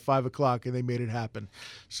something by 5 o'clock, and they made it happen.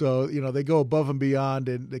 So, they go above and beyond,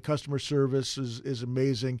 and the customer service is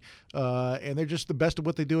amazing. And they're just the best at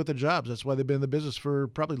what they do at their jobs. That's why they've been in the business for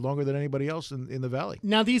probably longer than anybody else in the Valley.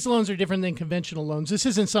 Now, these loans are different than conventional loans. This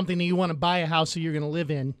isn't something that you want to buy a house that you're going to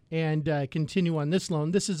live in and continue on this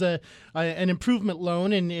loan. This is an improvement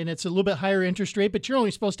loan, and it's a little bit higher interest rate, but you're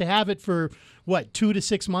only supposed to have it for, 2 to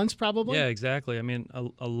 6 months probably? Yeah, exactly. I mean,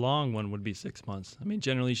 a long one would be 6 months. I mean,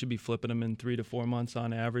 generally you should be flipping them in 3 to 4 months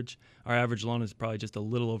on average. Our average loan is probably just a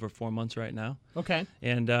little over 4 months right now. Okay.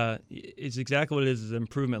 And it's exactly what it is an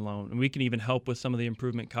improvement loan. And we can even help with some of the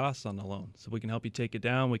improvement costs on the loan. So we can help you take it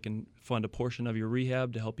down. We can fund a portion of your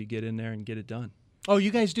rehab to help you get in there and get it done. Oh,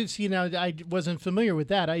 you guys do? See, now I wasn't familiar with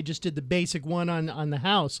that. I just did the basic one on the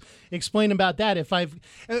house. Explain about that.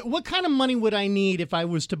 What kind of money would I need if I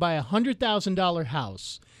was to buy a $100,000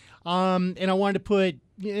 house, and I wanted to put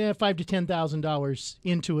 $5,000 to $10,000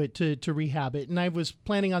 into it to rehab it, and I was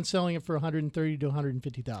planning on selling it for $130,000 to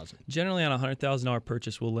 $150,000. Generally, on a $100,000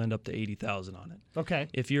 purchase, we'll lend up to $80,000 on it. Okay.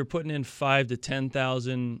 If you're putting in $5,000 to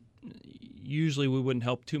 $10,000, usually we wouldn't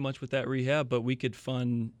help too much with that rehab, but we could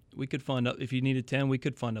fund up, if you needed 10, we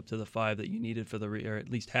could fund up to the 5 that you needed for or at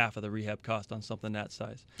least half of the rehab cost on something that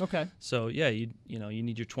size. Okay. So yeah, you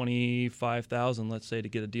need your $25,000, let's say, to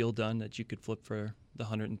get a deal done that you could flip for the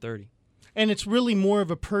 $130,000. And it's really more of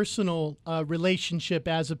a personal relationship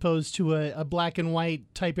as opposed to a black and white,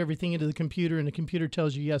 type everything into the computer and the computer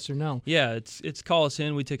tells you yes or no. Yeah, it's call us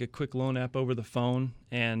in. We take a quick loan app over the phone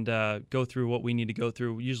and go through what we need to go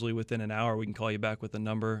through. Usually within an hour, we can call you back with an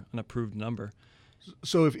approved number.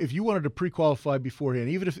 So if you wanted to pre-qualify beforehand,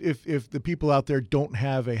 even if the people out there don't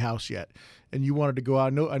have a house yet, and you wanted to go out,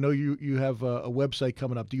 I know you have a website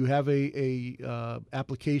coming up. Do you have a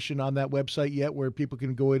application on that website yet where people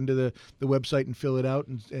can go into the website and fill it out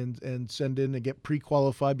and send in and get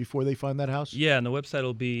pre-qualified before they find that house? Yeah, and the website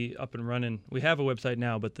will be up and running. We have a website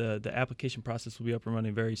now, but the application process will be up and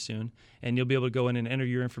running very soon, and you'll be able to go in and enter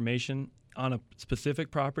your information on a specific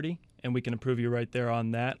property, and we can approve you right there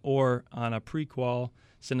on that, or on a pre-qual,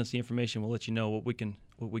 send us the information. We'll let you know what we can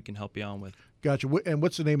help you on with. Gotcha. And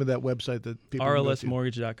what's the name of that website that people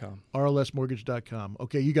RLSmortgage.com. RLSmortgage.com.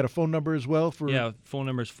 Okay, you got a phone number as well? Yeah, phone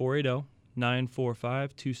number is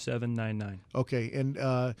 480-945-2799. Okay, and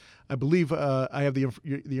I believe I have the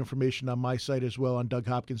information on my site as well on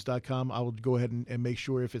DougHopkins.com. I will go ahead and make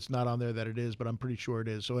sure if it's not on there that it is, but I'm pretty sure it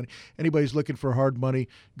is. So anybody's looking for hard money,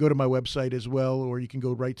 go to my website as well, or you can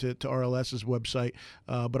go right to RLS's website.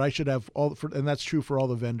 But I should have and that's true for all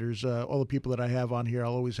the vendors, all the people that I have on here.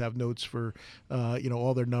 I'll always have notes for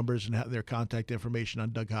all their numbers and their contact information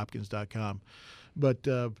on DougHopkins.com. But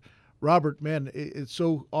Robert, man, it's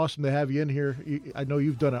so awesome to have you in here. I know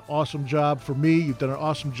you've done an awesome job for me. You've done an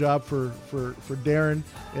awesome job for Darren,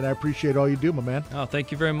 and I appreciate all you do, my man. Oh,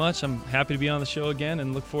 thank you very much. I'm happy to be on the show again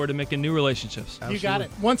and look forward to making new relationships. Absolutely. You got it.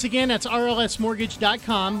 Once again, that's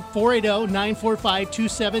RLSmortgage.com,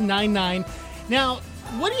 480-945-2799. Now,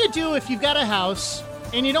 what do you do if you've got a house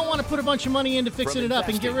and you don't want to put a bunch of money into fixing it up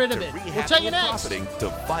and get rid of it? We'll tell you next. To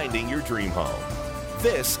finding your dream home.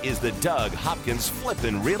 This is the Doug Hopkins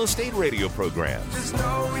Flippin' Real Estate Radio Program. Just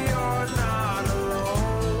know you're not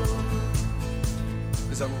alone,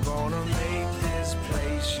 'cause I'm gonna make this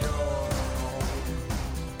place your home.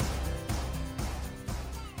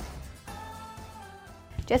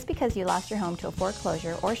 Just because you lost your home to a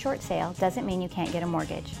foreclosure or short sale doesn't mean you can't get a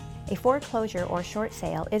mortgage. A foreclosure or short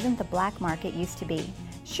sale isn't the black market used to be.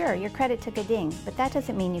 Sure, your credit took a ding, but that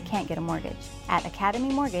doesn't mean you can't get a mortgage. At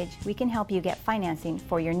Academy Mortgage, we can help you get financing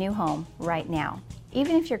for your new home right now.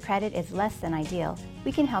 Even if your credit is less than ideal,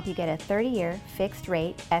 we can help you get a 30-year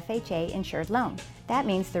fixed-rate FHA insured loan. That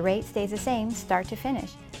means the rate stays the same start to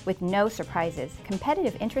finish, with no surprises,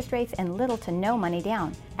 competitive interest rates, and little to no money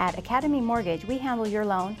down. At Academy Mortgage, we handle your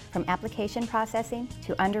loan from application processing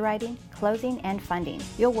to underwriting, closing, and funding.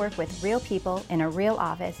 You'll work with real people in a real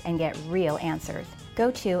office and get real answers. Go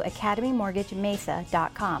to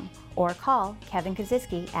academymortgagemesa.com or call Kevin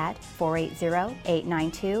Kaziski at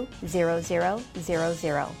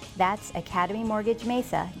 480-892-0000. That's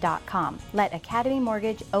academymortgagemesa.com. Let Academy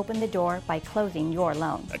Mortgage open the door by closing your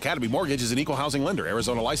loan. Academy Mortgage is an equal housing lender.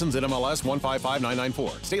 Arizona license NMLS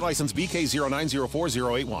 155994. State license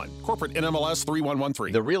BK0904081. Corporate NMLS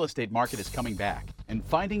 3113. The real estate market is coming back, and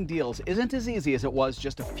finding deals isn't as easy as it was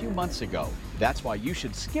just a few months ago. That's why you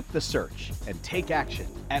should skip the search and take action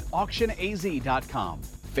at AuctionAZ.com.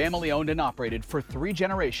 Family owned and operated for 3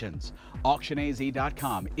 generations,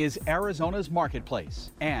 AuctionAZ.com is Arizona's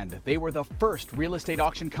marketplace, and they were the first real estate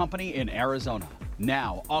auction company in Arizona.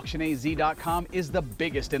 Now, AuctionAZ.com is the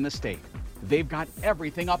biggest in the state. They've got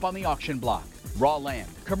everything up on the auction block: raw land,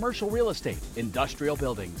 commercial real estate, industrial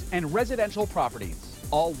buildings, and residential properties,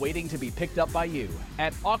 all waiting to be picked up by you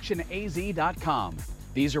at AuctionAZ.com.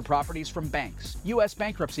 These are properties from banks, U.S.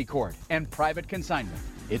 bankruptcy court, and private consignment.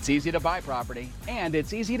 It's easy to buy property, and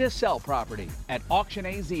it's easy to sell property at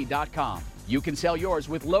AuctionAZ.com. You can sell yours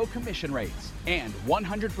with low commission rates, and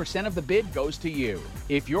 100% of the bid goes to you.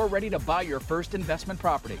 If you're ready to buy your first investment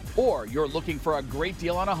property, or you're looking for a great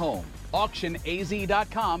deal on a home,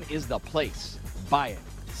 AuctionAZ.com is the place. Buy it,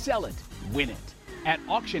 sell it, win it at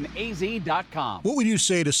AuctionAZ.com. What would you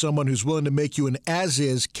say to someone who's willing to make you an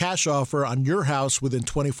as-is cash offer on your house within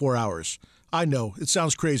 24 hours? I know, it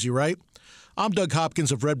sounds crazy, right? I'm Doug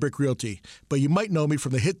Hopkins of Red Brick Realty, but you might know me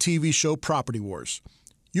from the hit TV show Property Wars.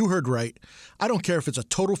 You heard right. I don't care if it's a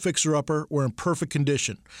total fixer-upper or in perfect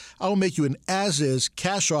condition. I will make you an as-is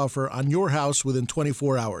cash offer on your house within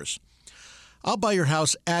 24 hours. I'll buy your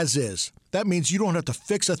house as is. That means you don't have to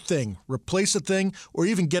fix a thing, replace a thing, or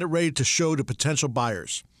even get it ready to show to potential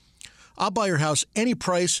buyers. I'll buy your house any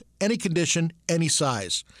price, any condition, any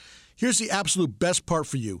size. Here's the absolute best part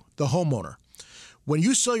for you, the homeowner. When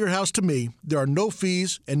you sell your house to me, there are no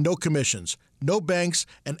fees and no commissions, no banks,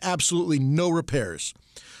 and absolutely no repairs.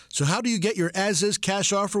 So how do you get your as-is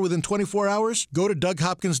cash offer within 24 hours? Go to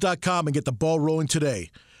DougHopkins.com and get the ball rolling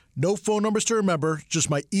today. No phone numbers to remember, just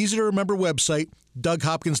my easy-to-remember website,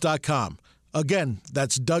 DougHopkins.com. Again,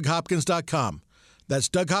 that's DougHopkins.com. That's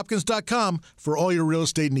DougHopkins.com for all your real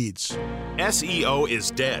estate needs. SEO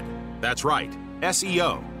is dead. That's right.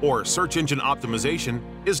 SEO, or search engine optimization,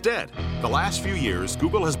 is dead. The last few years,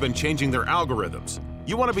 Google has been changing their algorithms.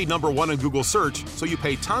 You want to be number one in Google search, so you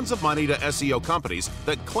pay tons of money to SEO companies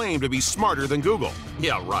that claim to be smarter than Google.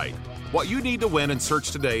 Yeah, right. What you need to win in search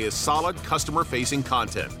today is solid customer-facing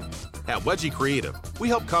content. At Wedgie Creative, we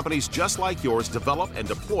help companies just like yours develop and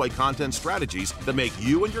deploy content strategies that make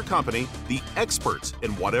you and your company the experts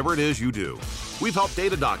in whatever it is you do. We've helped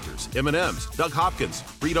data doctors, M&M's, Doug Hopkins,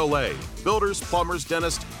 Frito-Lay, builders, plumbers,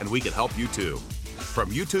 dentists, and we can help you too. From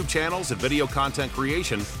YouTube channels and video content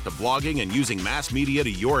creation to blogging and using mass media to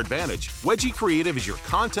your advantage, Wedgie Creative is your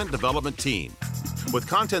content development team. With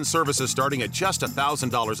content services starting at just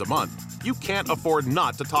 $1,000 a month, you can't afford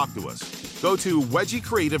not to talk to us. Go to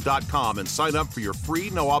wedgiecreative.com and sign up for your free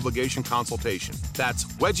no-obligation consultation. That's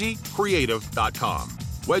wedgiecreative.com.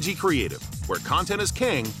 Wedgie Creative, where content is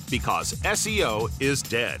king because SEO is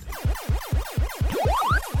dead.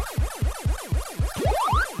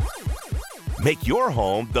 Make your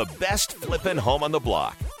home the best flippin' home on the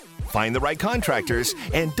block. Find the right contractors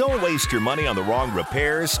and don't waste your money on the wrong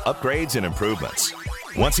repairs, upgrades, and improvements.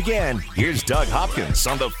 Once again, here's Doug Hopkins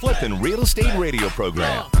on the Flippin' Real Estate Radio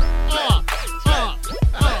program.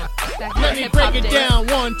 Let me break it down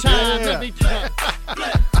one time. Yeah.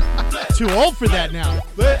 Too old for that now.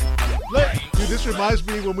 Dude, this reminds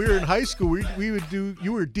me when we were in high school, we would do,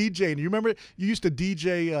 you were DJing. You remember you used to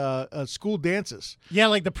DJ school dances? Yeah,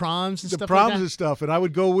 like the proms and stuff The proms like that. and stuff. And I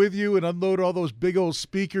would go with you and unload all those big old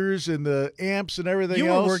speakers and the amps and everything You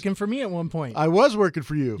else. were working for me at one point. I was working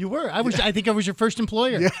for you. You were. I think I was your first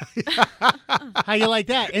employer. Yeah. How you like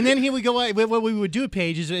that? And then here we go. What we would do at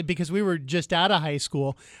Page is because we were just out of high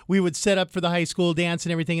school, we would set up for the high school dance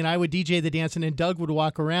and everything, and I would DJ the dance, and then Doug would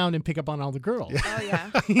walk around and pick up on all the girls. Oh, yeah.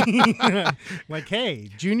 Like, hey,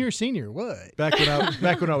 junior, senior, what? Back when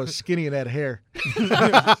I was skinny and had hair.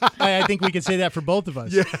 I think we could say that for both of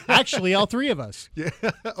us. Yeah. Actually, all three of us. Yeah.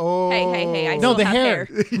 Oh. Hey, I No, still the have hair.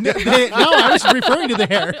 No, I was referring to the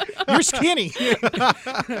hair. You're skinny.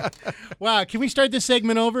 Wow, can we start this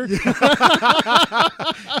segment over?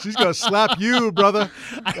 She's gonna slap you, brother.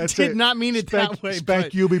 I did not mean it that way. Spank,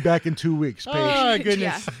 but- you'll be back in 2 weeks, Paige. Oh,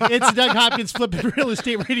 goodness. It's Doug Hopkins Flippin' Real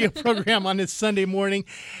Estate Radio program on this Sunday morning.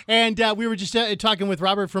 And we were just talking with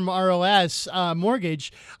Robert from ROS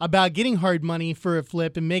Mortgage about getting hard money for a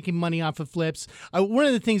flip and making money off of flips. One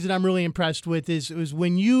of the things that I'm really impressed with is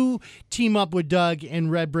when you team up with Doug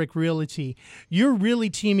and Red Brick Realty, you're really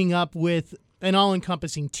teaming up with an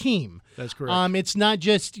all-encompassing team. That's correct. It's not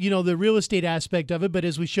just, the real estate aspect of it, but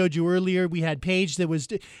as we showed you earlier, we had Paige that was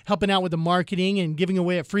helping out with the marketing and giving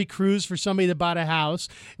away a free cruise for somebody that bought a house.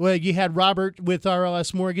 Well, you had Robert with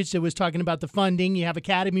RLS Mortgage that was talking about the funding. You have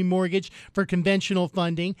Academy Mortgage for conventional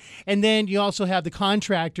funding. And then you also have the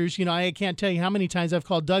contractors. I can't tell you how many times I've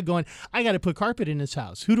called Doug going, I got to put carpet in this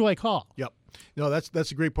house. Who do I call? Yep. No, that's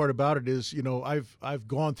the great part about it is, I've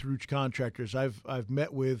gone through contractors. I've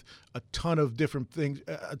met with a ton of different things,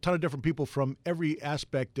 a ton of different people from every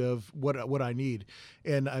aspect of what I need,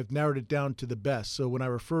 and I've narrowed it down to the best. So when I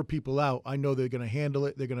refer people out, I know they're going to handle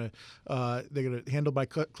it. They're going to handle my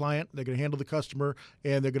client. They're going to handle the customer,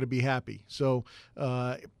 and they're going to be happy. So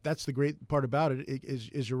that's the great part about it.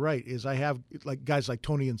 Is you're right. Is I have guys like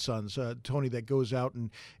Tony and Sons. Tony that goes out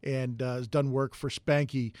and has done work for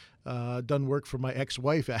Spanky. Done work for my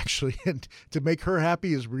ex-wife actually, and to make her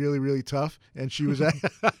happy is really, really tough. And she was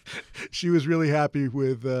she was really happy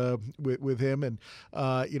with him. And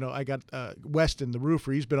I got Weston, the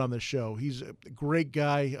roofer. He's been on the show. He's a great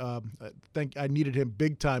guy. I think I needed him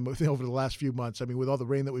big time over the last few months. I mean, with all the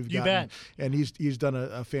rain that we've gotten, and he's done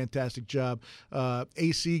a fantastic job.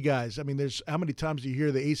 AC guys. I mean, there's how many times do you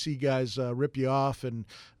hear the AC guys rip you off and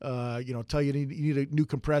tell you need a new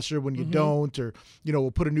compressor when you don't, or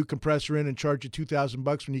we'll put a new compressor in and charge you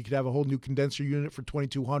 $2,000 when you could have a whole new condenser unit for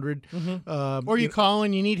 $2,200. Or you call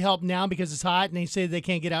and you need help now because it's hot and they say they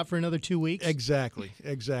can't get out for another 2 weeks. Exactly.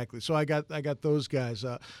 So I got those guys.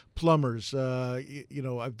 Plumbers.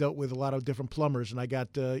 I've dealt with a lot of different plumbers, and I got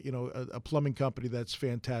a plumbing company that's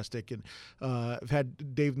fantastic. And I've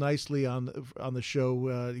had Dave Nicely on the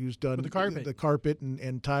show. Who's done the carpet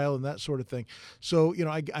and tile and that sort of thing. So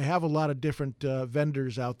I have a lot of different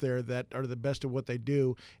vendors out there that are the best at what they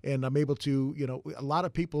do. And I'm able to, a lot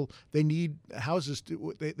of people, they need houses.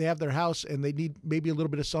 They have their house and they need maybe a little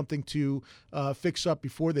bit of something to fix up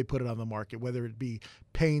before they put it on the market, whether it be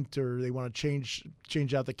paint or they want to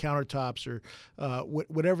change out the countertops or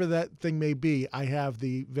whatever that thing may be. I have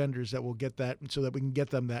the vendors that will get that so that we can get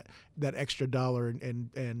them that extra dollar and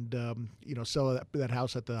sell that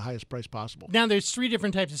house at the highest price possible. Now, there's 3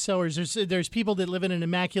 different types of sellers. There's people that live in an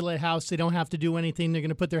immaculate house. They don't have to do anything. They're going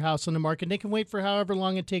to put their house on the market. They can wait for however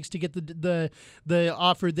long it takes to get the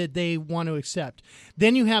offer that they want to accept.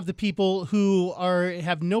 Then you have the people who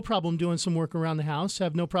have no problem doing some work around the house,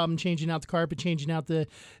 have no problem changing out the carpet, changing out the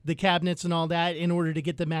cabinets and all that in order to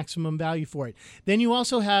get the maximum value for it. Then you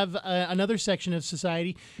also have another section of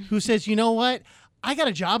society who says, you know what? I got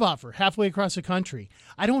a job offer halfway across the country.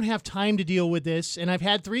 I don't have time to deal with this, and I've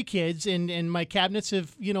had 3 kids, and my cabinets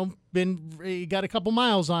have, got a couple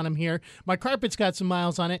miles on them here. My carpet's got some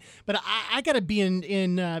miles on it, but I got to be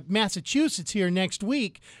in Massachusetts here next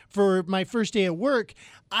week for my first day at work.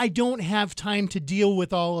 I don't have time to deal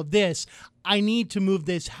with all of this. I need to move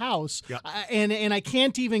this house, and I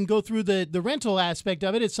can't even go through the rental aspect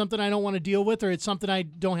of it. It's something I don't want to deal with, or it's something I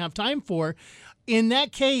don't have time for. In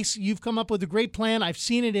that case, you've come up with a great plan. I've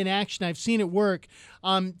seen it in action. I've seen it work.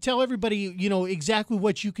 Tell everybody, exactly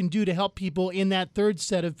what you can do to help people in that third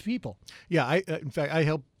set of people. Yeah, in fact, I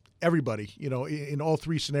help everybody, in all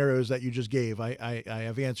 3 scenarios that you just gave. I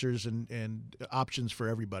have answers and options for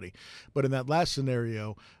everybody. But in that last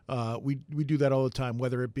scenario, we do that all the time,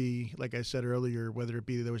 whether it be, like I said earlier, whether it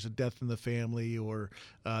be there was a death in the family or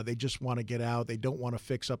they just want to get out. They don't want to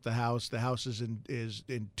fix up the house. The house is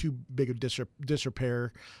in too big a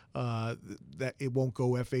disrepair that it won't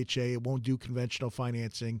go FHA. It won't do conventional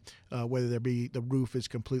financing, whether there be the roof is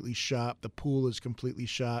completely shot, the pool is completely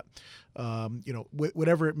shot,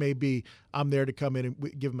 whatever it may be, I'm there to come in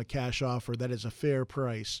and give them a cash offer that is a fair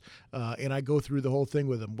price. And I go through the whole thing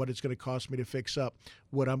with them, what it's going to cost me to fix up,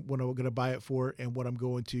 what I'm going to buy it for, and what I'm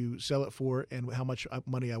going to sell it for, and how much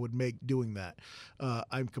money I would make doing that.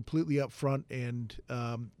 I'm completely upfront, and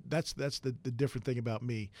that's the different thing about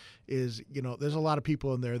me is, there's a lot of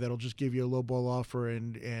people in there that'll just give you a lowball offer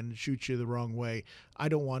and shoot you the wrong way. I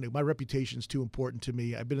don't want to. My reputation's too important to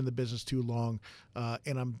me. I've been in the business too long,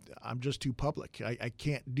 and I'm just too public. I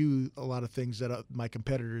can't do a lot of things that my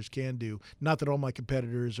competitors can do. Not that all my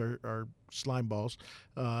competitors are slime balls,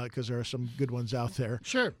 because there are some good ones out there.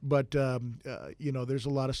 Sure. But, there's a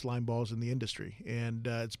lot of slime balls in the industry, and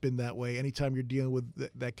it's been that way. Anytime you're dealing with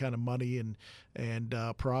that kind of money and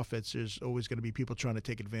profits, there's always going to be people trying to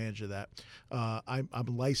take advantage of that. I'm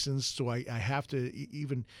licensed, so I have to,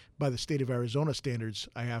 even by the state of Arizona standards,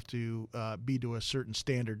 I have to be to a certain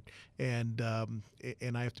standard, and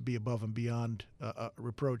I have to be above and beyond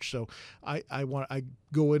reproach. So I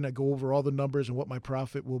go over all the numbers and what my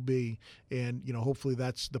profit will be, and hopefully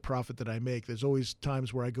that's the profit that I make. There's always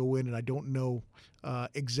times where I go in and I don't know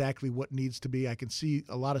exactly what needs to be. I can see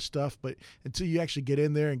a lot of stuff, but until you actually get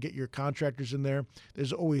in there and get your contractors in there,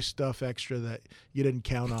 there's always stuff extra that you didn't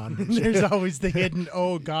count on. There's always the hidden,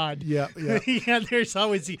 oh God. Yeah. Yeah, there's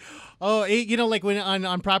always the, like when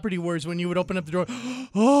on Property Wars, when you would open up the door,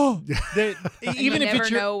 even if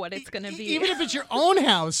it's know what it's going to be. Even if it's your own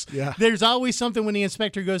house, yeah. There's always something when the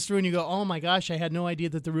inspector goes through and you go, oh my gosh, I had no idea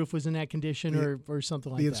that the roof was in that condition or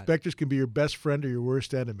something like that. The inspectors can be your best friend or your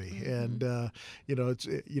worst enemy. Mm-hmm. And,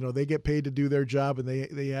 they get paid to do their job, and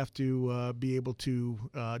they have to be able to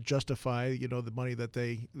justify, the money that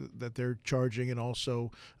they're charging, and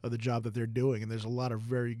also the job that they're doing. And there's a lot of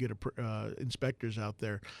very good inspectors out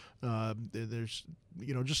there. There's,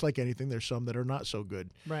 just like anything, there's some that are not so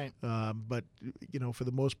good. Right. But, for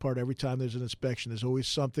the most part, every time there's an inspection, there's always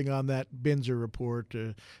something on that Binzer report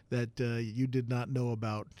that you did not know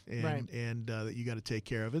about and that you got to take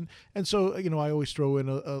care of. And so, I always throw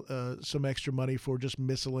in some extra money for just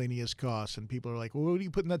miscellaneous costs. And people are like, well, what are you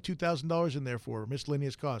putting that $2,000 in there for,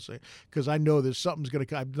 miscellaneous costs? Because I know there's something's going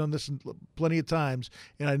to – I've done this plenty of times,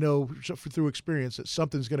 and I know through experience that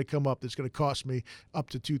something's going to come up that's going to cost me up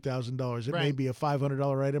to $2,000. It may be a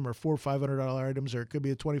 $500 item or $400 $500 items, or it could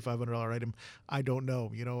be a $2,500 item. I don't know.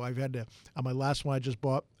 I've had to – on my last one I just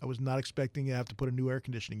bought, I was not expecting to have to put a new air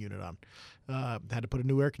conditioning unit on. Had to put a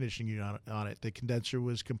new air conditioning unit on it. The condenser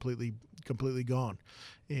was completely gone.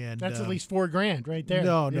 And that's at least $4,000 right there.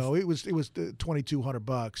 No, it was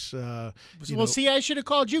 $2,200. See, I should have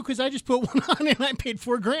called you because I just put one on and I paid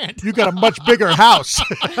 $4,000. You got a much bigger house.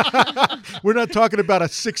 We're not talking about a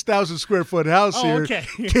 6,000 square foot house here, okay.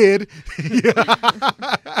 Kid.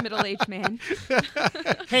 Middle-aged man.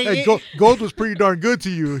 Hey, gold was pretty darn good to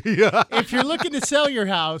you. Yeah. If you're looking to sell your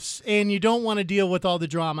house and you don't want to deal with all the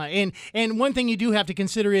drama, and one thing you do have to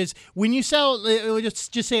consider is when you sell,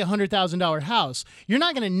 just say a $100,000 house, you're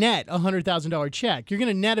not going to net a $100,000 check. You're going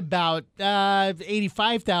to net about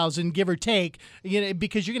 $85,000, give or take,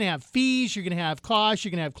 because you're going to have fees, you're going to have costs,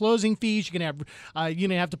 you're going to have closing fees, you're going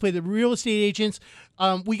to have to pay the real estate agents.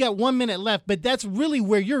 We got 1 minute left, but that's really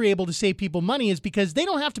where you're able to save people money, is because they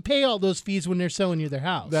don't have to pay all those fees when they're selling you their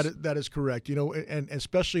house. That is correct. And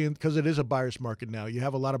especially because it is a buyer's market now. You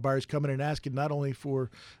have a lot of buyers coming and asking not only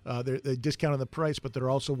for the discount on the price, but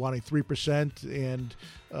they're also wanting 3% and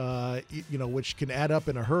which can add up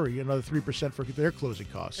in a hurry, another 3% for their closing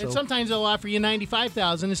costs. And sometimes they'll offer you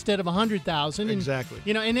 $95,000 instead of $100,000. Exactly.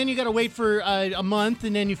 And then you got to wait for a month,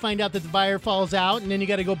 and then you find out that the buyer falls out, and then you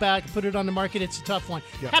got to go back and put it on the market. It's a tough one.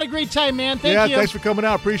 Yeah. Had a great time, man. Thank you. Yeah, thanks for coming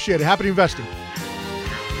out. Appreciate it. Happy investing.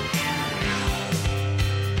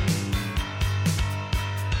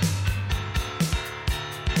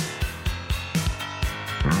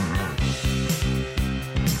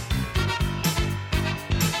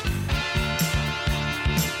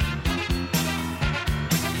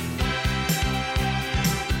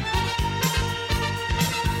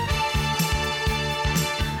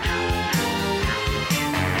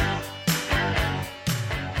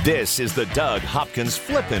 This is the Doug Hopkins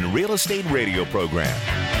Flippin' Real Estate Radio Program.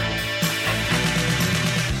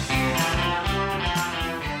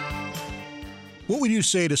 What would you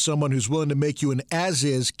say to someone who's willing to make you an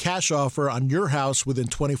as-is cash offer on your house within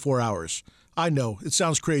 24 hours? I know, it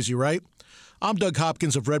sounds crazy, right? I'm Doug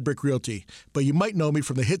Hopkins of Red Brick Realty, but you might know me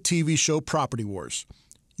from the hit TV show Property Wars.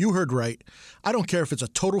 You heard right. I don't care if it's a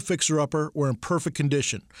total fixer-upper or in perfect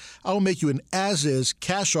condition. I will make you an as-is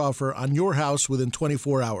cash offer on your house within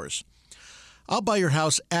 24 hours. I'll buy your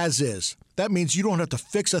house as is. That means you don't have to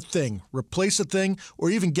fix a thing, replace a thing, or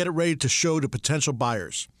even get it ready to show to potential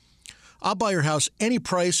buyers. I'll buy your house any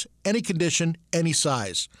price, any condition, any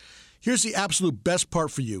size. Here's the absolute best part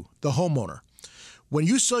for you, the homeowner. When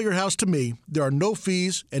you sell your house to me, there are no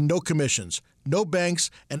fees and no commissions, no banks,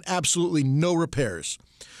 and absolutely no repairs.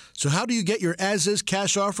 So how do you get your as-is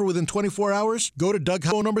cash offer within 24 hours? Go to Doug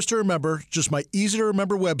phone numbers to remember, just my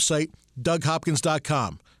easy-to-remember website,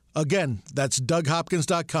 DougHopkins.com. Again, that's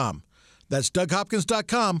DougHopkins.com. That's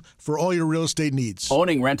DougHopkins.com for all your real estate needs.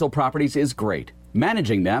 Owning rental properties is great.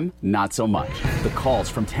 Managing them, not so much. The calls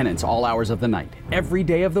from tenants all hours of the night, every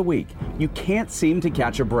day of the week. You can't seem to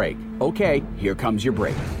catch a break. Okay, here comes your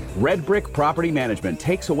break. Red Brick Property Management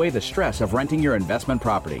takes away the stress of renting your investment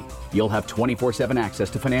property. You'll have 24/7 access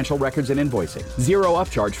to financial records and invoicing, zero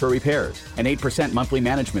upcharge for repairs, an 8% monthly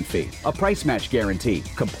management fee, a price match guarantee,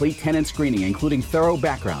 complete tenant screening including thorough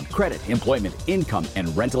background, credit, employment, income,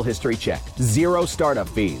 and rental history check, zero startup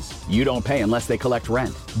fees. You don't pay unless they collect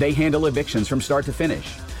rent. They handle evictions from start to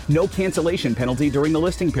finish. No cancellation penalty during the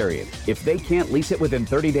listing period. If they can't lease it within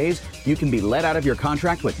 30 days, you can be let out of your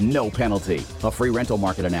contract with no penalty. A free rental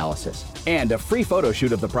market analysis. And a free photo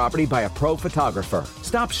shoot of the property by a pro photographer.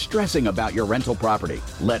 Stop stressing about your rental property.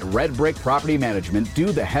 Let Red Brick Property Management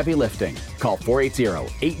do the heavy lifting. Call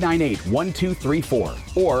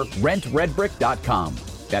 480-898-1234 or rentredbrick.com.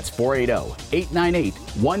 That's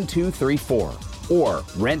 480-898-1234 or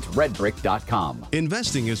rentredbrick.com.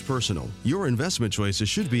 Investing is personal. Your investment choices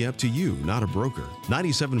should be up to you, not a broker.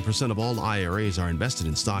 97% of all IRAs are invested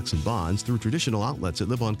in stocks and bonds through traditional outlets that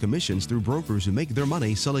live on commissions through brokers who make their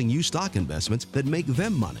money selling you stock investments that make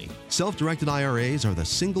them money. Self-directed IRAs are the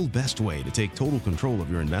single best way to take total control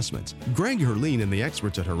of your investments. Greg Herleen and the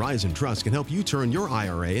experts at Horizon Trust can help you turn your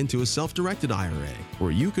IRA into a self-directed IRA,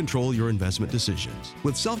 where you control your investment decisions.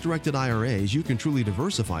 With self-directed IRAs, you can truly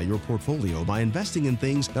diversify your portfolio by investing in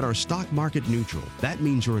things that are stock market neutral. That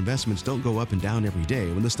means your investments don't go up and down every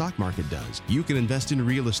day when the stock market does. You can invest in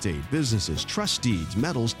real estate, businesses, trust deeds,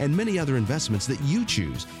 metals, and many other investments that you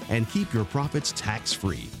choose and keep your profits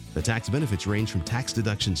tax-free. The tax benefits range from tax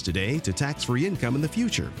deductions today to tax-free income in the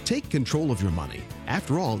future. Take control of your money.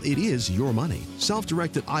 After all, it is your money.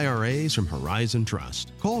 Self-directed IRAs from Horizon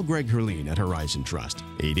Trust. Call Greg Herleen at Horizon Trust.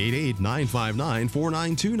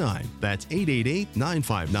 888-959-4929. That's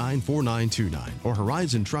 888-959-4929 or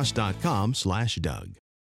horizontrust.com/Doug.